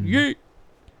 Um,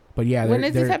 But yeah, When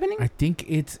is this happening? I think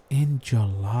it's in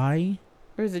July,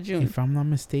 Or is it June? if I'm not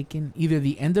mistaken. Either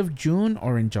the end of June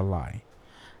or in July.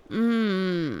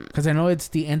 Because I know it's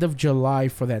the end of July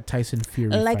for that Tyson Fury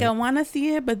Like fight. I want to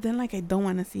see it, but then like I don't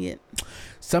want to see it.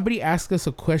 Somebody asked us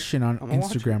a question on I'm gonna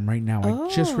watch Instagram right now.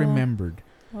 I just Oh. remembered.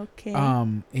 Okay.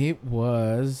 It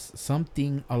was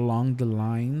something along the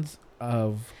lines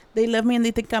of They love me and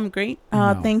they think I'm great.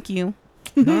 No. Thank you.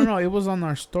 no. It was on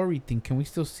our story thing. Can we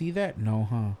still see that? No,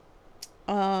 huh?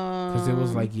 Because it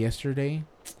was like yesterday.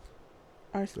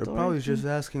 our They're story probably thing. just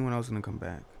asking when I was gonna come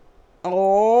back.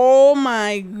 Oh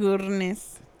my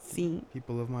goodness. See.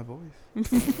 People love my voice.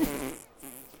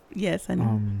 Yes, I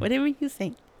know. Whatever you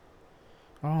say.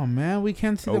 Oh man, we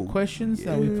can't see the Oh, questions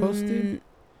that we posted.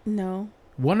 No.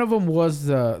 One of them was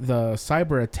the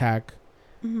cyber attack,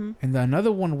 Mm-hmm. and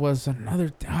another one was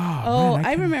another. Oh, man, I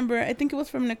can't- remember. I think it was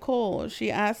from Nicole. She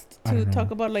asked I to don't talk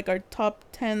know. about like our top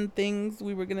 10 things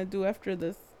we were gonna do after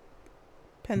this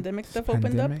pandemic stuff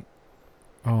opened up. Pandemic?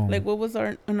 Oh, Like what was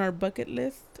on our bucket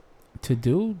list to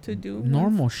do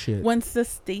normal shit. once the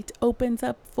state opens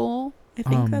up full? I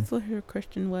think Um, that's what her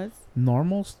question was.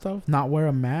 Normal stuff. Not wear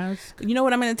a mask. You know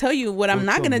what I'm gonna tell you? What I'm Go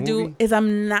not to a gonna do movie? is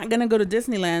I'm not gonna go to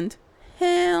Disneyland.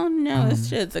 Hell no, this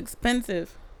shit's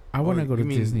expensive. I want to go to you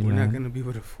mean Disneyland. We're not gonna be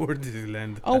able to afford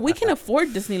Disneyland. Oh, we can afford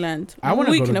Disneyland. I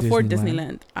wanna We go can to afford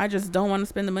Disneyland. Disneyland. I just don't want to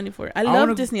spend the money for it. I wanna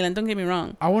love g- Disneyland. Don't get me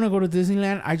wrong. I want to go to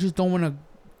Disneyland. I just don't want to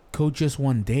go just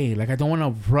one day. Like I don't want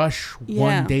to rush Yeah.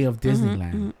 one day of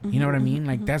Disneyland. mhm, You know what I mhm, mean?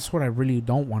 Like mhm. that's what I really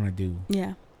don't want to do.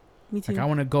 Yeah, me too. Like I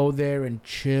want to go there and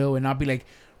chill and not be like,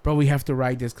 bro, we have to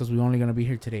ride this because we're only gonna be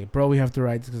here today. Bro, we have to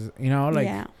ride this because like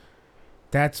yeah.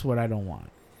 that's what I don't want.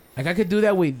 Like I could do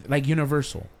that with like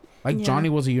Universal. Like Yeah. Johnny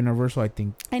was a Universal, I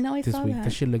think, I know. I this saw week. that. That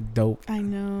shit looked dope. I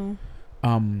know.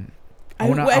 I I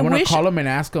wanna wish- call them and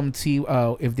ask them to see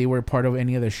if they were part of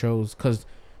any of the shows because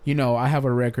I have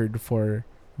a record for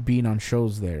being on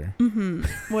shows there. Mm-hmm.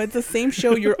 Well, it's the same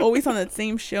show. You're always on that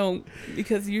same show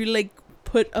because you like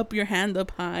put up your hand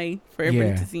up high for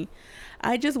everybody Yeah. to see.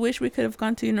 I just wish we could have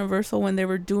gone to Universal when they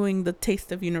were doing the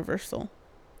Taste of Universal.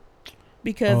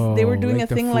 Because they were doing like a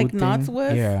the thing like food Knott's thing?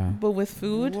 was, Yeah. but with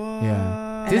food.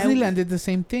 Yeah. And I- Disneyland did the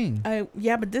same thing.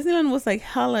 Yeah, but Disneyland was like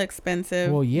hella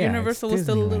expensive. Well, yeah, Universal it's was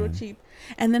still a little Disneyland. cheap.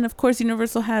 And then of course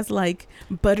Universal has like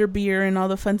butterbeer and all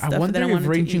the fun stuff I wonder that I if wanted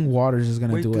Raging to eat. Waters is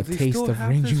gonna Wait, do do a they taste still of have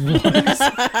Raging this?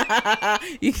 Waters.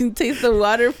 You can taste the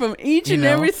water from each You and know,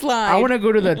 every slide. I want to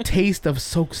go to the taste of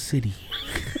Soak City.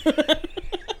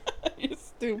 You're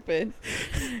stupid.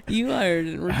 You are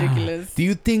ridiculous. Do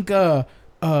you think what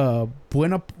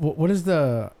is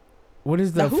the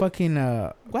The who? fucking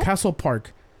What? Castle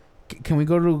Park? Can we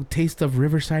go to Taste of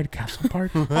Riverside Castle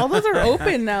Park? All those are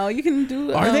open now. You can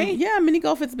do. Are they? Yeah, mini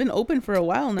golf. It's been open for a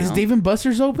while now. Is Dave and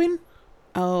Buster's open?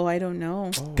 Oh, I don't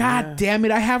know. God damn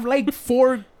it! I have like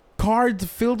 4 cards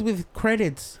filled with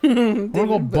credits. We're gonna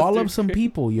go ball up some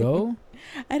people, yo.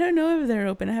 I don't know if they're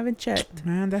open. I haven't checked.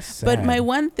 Man, that's sad. But my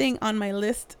one thing on my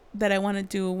list that I want to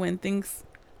do when things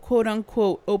quote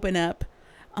unquote open up,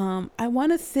 I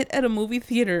want to sit at a movie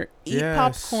theater, eat Yes.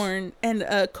 popcorn and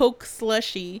a Coke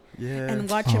slushy, Yeah. and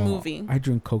watch a Oh, movie. I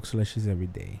drink Coke slushies every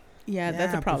day. Yeah,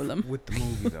 that's a but problem. with the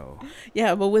movie though.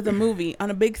 Yeah, but with a movie on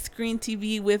a big screen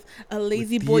TV with a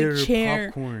lazy With boy theater chair.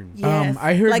 Popcorn. Yes.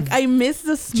 I heard- like I miss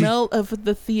the smell of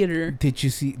the theater. Did you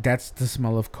see? That's the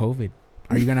smell of COVID.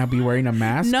 Are you gonna be wearing a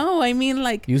mask? No, I mean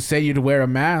like You said you'd wear a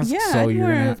mask, Yeah, so I'd you're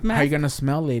wear gonna. a How you mask. gonna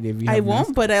smell it if you? I have won't,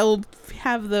 mask? but I'll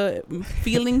have the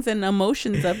feelings and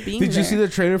emotions of being Did there. you see the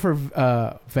trailer for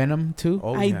Venom 2?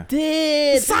 Oh I yeah.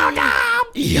 did.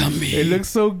 It looks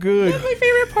so good. That's my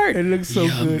favorite part. It looks so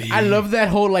good. I love that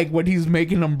whole like when he's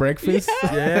making them breakfast.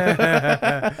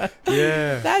 Yeah.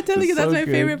 Yeah. I tell you, It's that's so my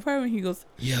good. favorite part when he goes.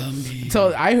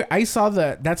 So I saw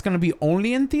that's gonna be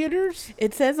only in theaters.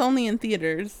 It says only in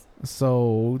theaters.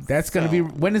 So that's gonna be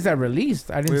when is that released?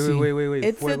 I didn't see. Wait.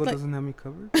 It's Fuego like- doesn't have me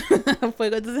covered.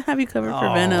 Fuego doesn't have you covered for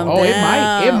Oh. Venom. Oh, it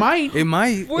Damn. might. It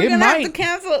might. We're it gonna have might. to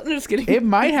cancel. I'm just kidding. It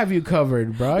might have you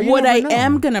covered, bro. You What never I know.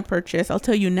 am gonna purchase, I'll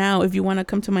tell you now. If you want to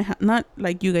come to my house, not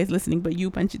like you guys listening, but you,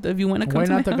 Panchito, if you want to come Why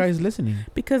to my not the house, guys listening?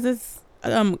 because it's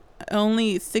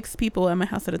only 6 people at my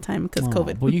house at a time because Oh,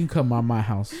 COVID. Well, you can come on my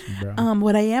house, bro.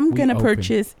 What I am We gonna open.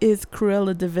 purchase is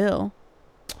Cruella de Vil.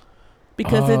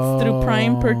 Because it's through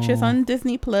Prime purchase Oh. on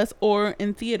Disney Plus or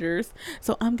in theaters.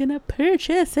 So I'm gonna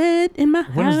purchase it in my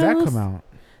house. When does that come out?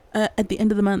 At the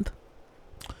end of the month.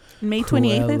 May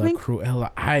 28th, I think.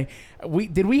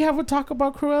 Cruella. Did we have a talk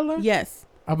about Cruella? Yes.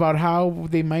 About how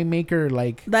they might make her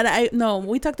like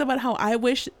We talked about how I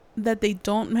wish that they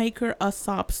don't make her a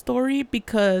sob story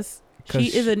because she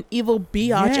is an evil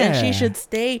biatch and she should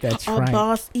stay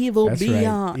boss evil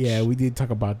biatch. Right. Yeah, we did talk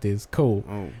about this. Cool.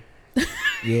 Oh.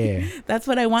 Yeah. That's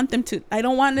what I want them to. I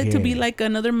don't want it to be like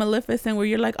another Maleficent where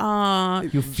you're like,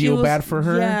 you feel bad for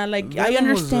her. Yeah, like Venom I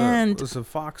understand. Was a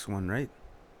Fox one, right?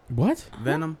 What?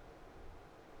 Venom.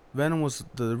 Venom was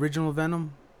the original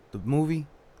Venom, the movie.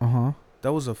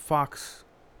 That was a Fox.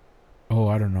 Oh,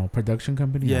 I don't know. Production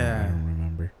company? Yeah. I don't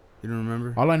remember. You don't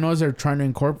remember? All I know is they're trying to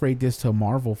incorporate this to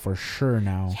Marvel for sure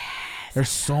now. Yes. There's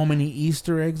so many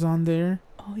Easter eggs on there.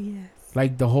 Oh yes.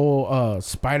 Like the whole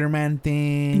Spider-Man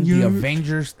thing, the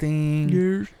Avengers thing.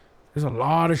 There's a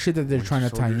lot of shit that they're trying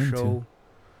to tie into.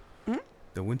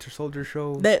 The Winter Soldier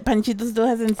show. That Panchito still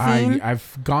hasn't seen.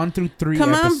 I've gone through 3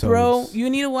 Come episodes. on, bro. You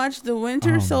need to watch The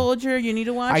Winter Soldier. You need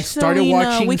to watch I started Selena.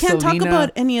 watching We can't Selena. talk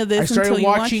about any of this until you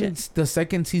watch watching it. the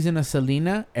second season of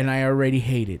Selena, and I already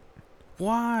hate it.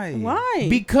 Why? Why?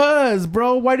 Because,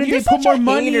 bro, why did they put more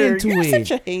money into You're it? such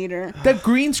a hater. The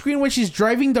green screen when she's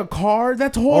driving the car,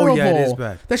 that's horrible. Oh, yeah, it is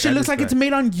bad. That shit That looks is like bad. it's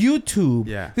made on YouTube.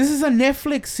 Yeah. This is a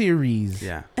Netflix series.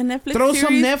 Yeah. A Netflix Throw series,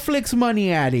 some Netflix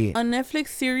money at it. a Netflix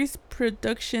series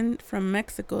production from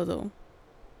Mexico, though.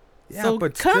 Yeah, So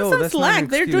but cut still, some that's not slack. an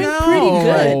They're excuse. doing pretty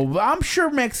good. No, I'm sure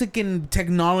Mexican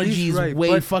technology He's is right,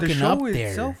 way but fucking the show up there.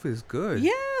 itself is good.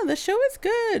 Yeah, the show is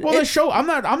good. Well, the show. I'm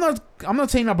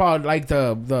not saying about like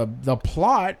the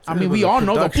plot. I mean, about we the all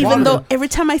know the production. plot. even though every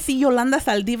time I see Yolanda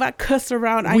Saldiva cuss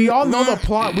around, we all know the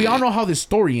plot. We all know how this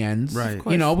story ends. Right. Of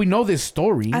course. You know, we know this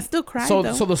story. I still cry So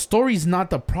though. the story's not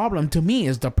the problem. To me,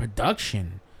 is the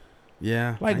production.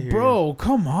 Yeah. I Like, hear bro,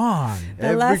 come on. The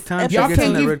Every last time she Y'all gets in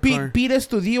can't the give red car. Pete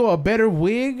Estudio a better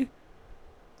wig.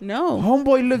 no.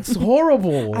 Homeboy looks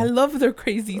horrible. I love their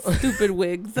crazy, stupid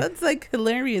wigs. That's like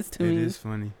hilarious to It me. is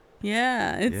funny.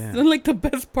 Yeah, it's Yeah. like the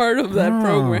best part of that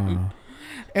program.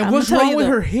 And I'ma what's tell wrong you with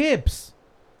though. her hips?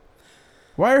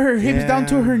 Why are her hips down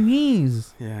to Yeah. her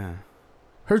knees? Yeah.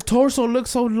 Her torso looks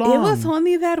so long. It was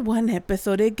only that one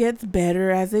episode. It gets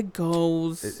better as it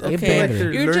goes. It Okay, better.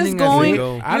 They're you're just learning as they going.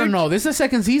 go. I don't know. This is the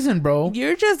second season, bro.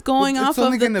 You're just going Well, off it's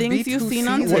only of the gonna be things you've 2 seen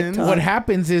on seasons. TikTok. What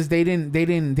happens is they didn't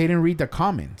read the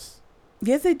comments.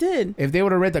 Yes, they did. If they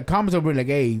would have read the comments, they'd be like,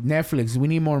 "Hey, Netflix, we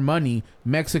need more money.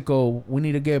 Mexico, we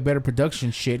need to get better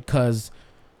production shit because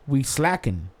we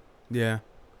slacking. Yeah.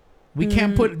 We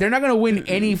can't put. They're not gonna win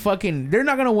any fucking. They're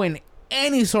not gonna win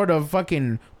any sort of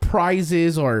fucking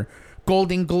prizes or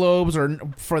Golden Globes or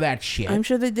for that shit. I'm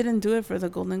sure they didn't do it for the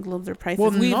Golden Globes or prizes.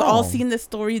 Well, We've no. all seen this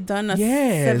story done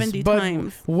 70 but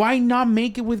times. why not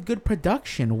make it with good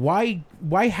production? Why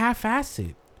half-ass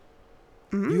it?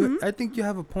 I think you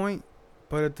have a point,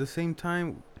 but at the same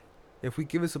time, if we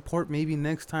give it support, maybe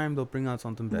next time they'll bring out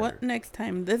something better. What next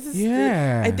time? This is.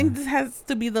 Yeah. I think this has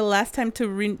to be the last time to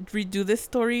redo this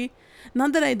story.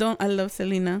 Not that I love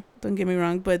Selena. Don't get me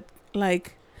wrong, but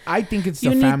like. I think it's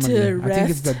You the need family. to I think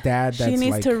it's the rest. dad that's She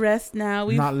needs like to rest now.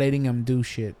 We've not letting him do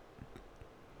shit.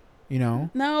 You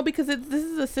know? No, because this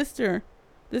is a sister.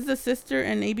 This is a sister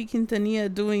and A.B.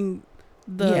 Quintanilla doing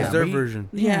the. It's their but- version.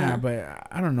 Yeah, Yeah. but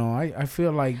I don't know. I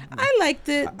feel like I liked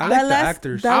it. I like the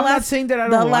actors. I'm not saying that I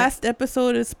The don't like. last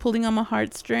episode is pulling on my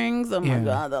heartstrings. Oh my Yeah.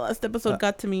 god, the last episode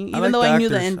got to me, I even like though the I knew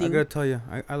the actors. ending. I gotta tell you,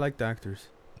 I like the actors.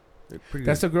 They're pretty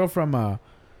That's good. the girl from The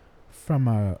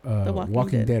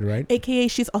Walking Dead, right? AKA,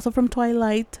 she's also from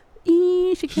Twilight.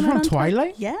 She came from out on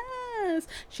Twilight? Yes,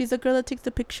 she's the girl that takes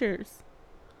the pictures.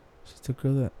 She's the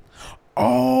girl that.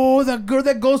 Oh, the girl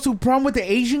that goes to prom with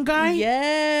the Asian guy.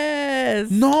 Yes.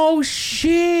 No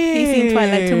shit. He's seen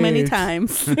Twilight too many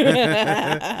times.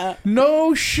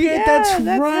 No shit. Yeah, that's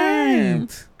him.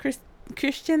 right.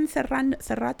 Christian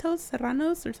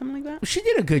Serranos or something like that. She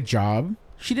did a good job.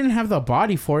 She didn't have the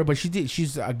body for it, but she did.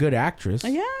 She's a good actress.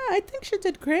 Yeah, I think she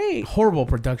did great. Horrible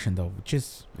production though.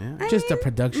 Just Yeah. just the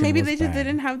production. Maybe was they just bad.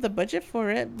 didn't have the budget for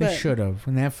it. But They should have.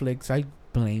 Netflix. I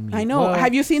blame you. I know. Well,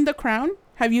 Have you seen The Crown?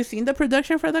 Have you seen the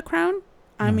production for The Crown?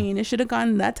 I No. mean, it should have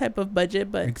gotten that type of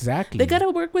budget, but Exactly. they gotta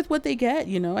work with what they get.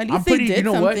 You know, at least I'm pretty. they did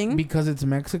You know something. what? Because it's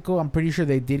Mexico, I'm pretty sure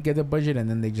they did get the budget, and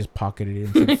then they just pocketed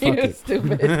it and said, "Fuck it.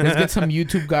 Stupid. Let's get some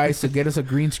YouTube guys to get us a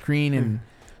green screen and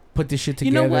put this shit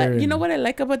You together." know what? You and- know what I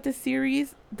like about this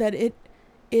series? That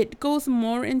it goes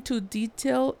more into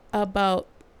detail about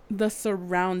the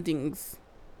surroundings,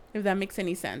 if that makes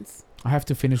any sense. I have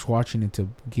to finish watching it to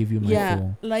give you my Yeah,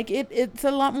 full. like it's a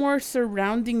lot more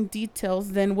surrounding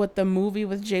details than what the movie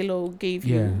with J-Lo gave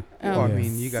you. Yeah. Well, I Yeah.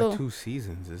 mean, you got so- 2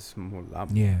 seasons. It's more.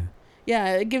 Yeah.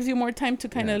 Yeah, it gives you more time to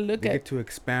kind of look they at. get to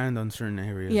expand on certain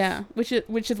areas. Yeah, which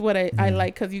is what I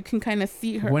like, because you can kind of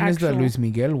see her. When actual... is the Luis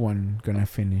Miguel one gonna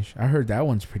finish? I heard that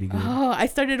one's pretty good. Oh, I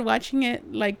started watching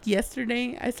it like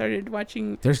yesterday. I started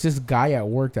watching. There's this guy at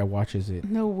work that watches it.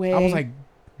 No way. I was like,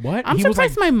 what? I'm He was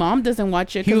surprised like, my mom doesn't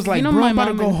watch it. he was 'cause, like, you know, bro, my I'm about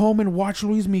to mom go home and watch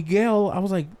Luis Miguel. I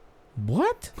was like,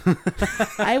 what?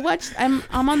 I watched. I'm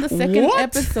on the second What?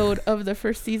 episode of the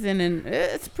first season, and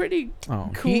it's pretty Oh,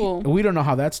 cool. we don't know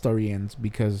how that story ends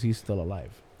because he's still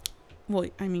alive. Well,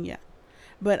 I mean, yeah.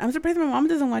 But I'm surprised my mom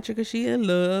doesn't watch it because she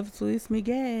loves Luis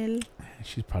Miguel.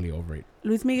 She's probably over it.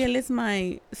 Luis Miguel is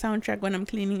my soundtrack when I'm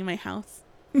cleaning my house.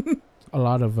 A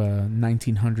lot of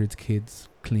 1900s kids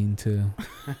clean to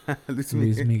Luis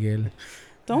Luis Miguel. Miguel.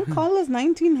 Don't call us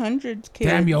 1900s kids.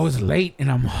 Damn, yo, it's late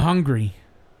and I'm hungry.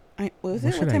 What is What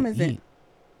it? should What time I is eat?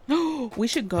 it? We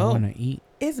should I go. want to eat.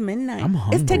 It's midnight. I'm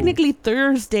hungry. It's technically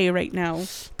Thursday right now.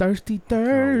 Thirsty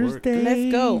Thursday.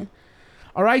 Let's go.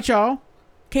 All right, y'all.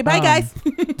 Okay, bye, guys.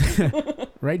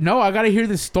 Right? No, I got to hear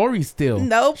this story still.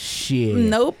 Nope. Shit.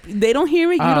 Nope. They don't hear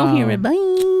it. You don't hear it.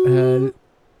 Bye.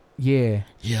 Yeah.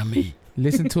 Yummy.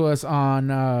 Listen to us on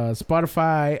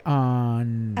Spotify,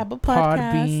 on Apple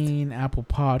Podcast. Podbean, Apple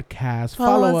Podcasts.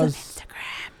 Follow Follow us on us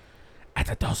at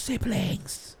the Dos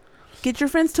Siblings. Get your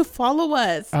friends to follow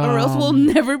us, or else we'll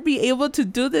never be able to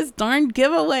do this darn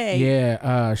giveaway.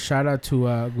 Yeah. Shout out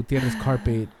to Gutierrez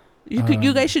Carpet.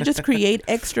 You guys should just create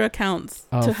extra accounts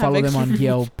to have Follow them extra on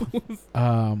Yelp.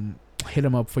 Hit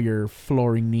them up for your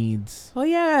flooring needs. Oh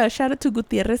yeah, shout out to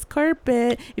Gutierrez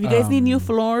Carpet. If you guys need new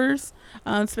floors,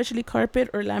 especially carpet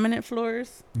or laminate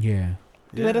floors, Yeah.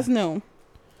 let us know.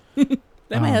 Let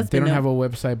my husband They don't know. have a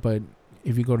website, but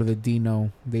if you go to the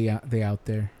Dino, they out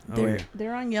there.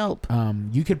 They're on Yelp.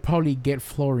 You could probably get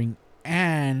flooring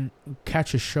and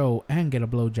catch a show and get a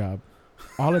blowjob,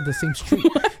 all at the same street.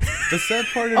 The sad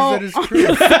part is Oh, that it's true.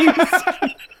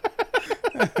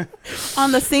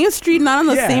 On the same street, not on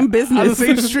the Yeah, same business. On the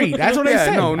same street. That's what I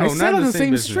said. No, I said not on the the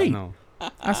same business, street. No.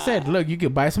 I said, look, you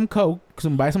could buy some coke,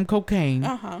 buy some cocaine,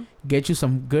 get you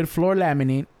some good floor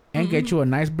laminate, and get you a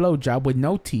nice blowjob with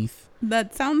no teeth.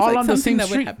 That sounds All like on the something same that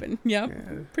street. would happen.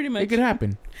 Yep, pretty much. It could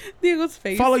happen. Diego's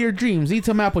face. Follow your dreams. Eat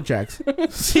some Apple Jacks.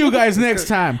 See you guys next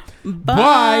time.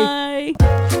 Bye.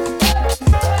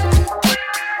 Bye.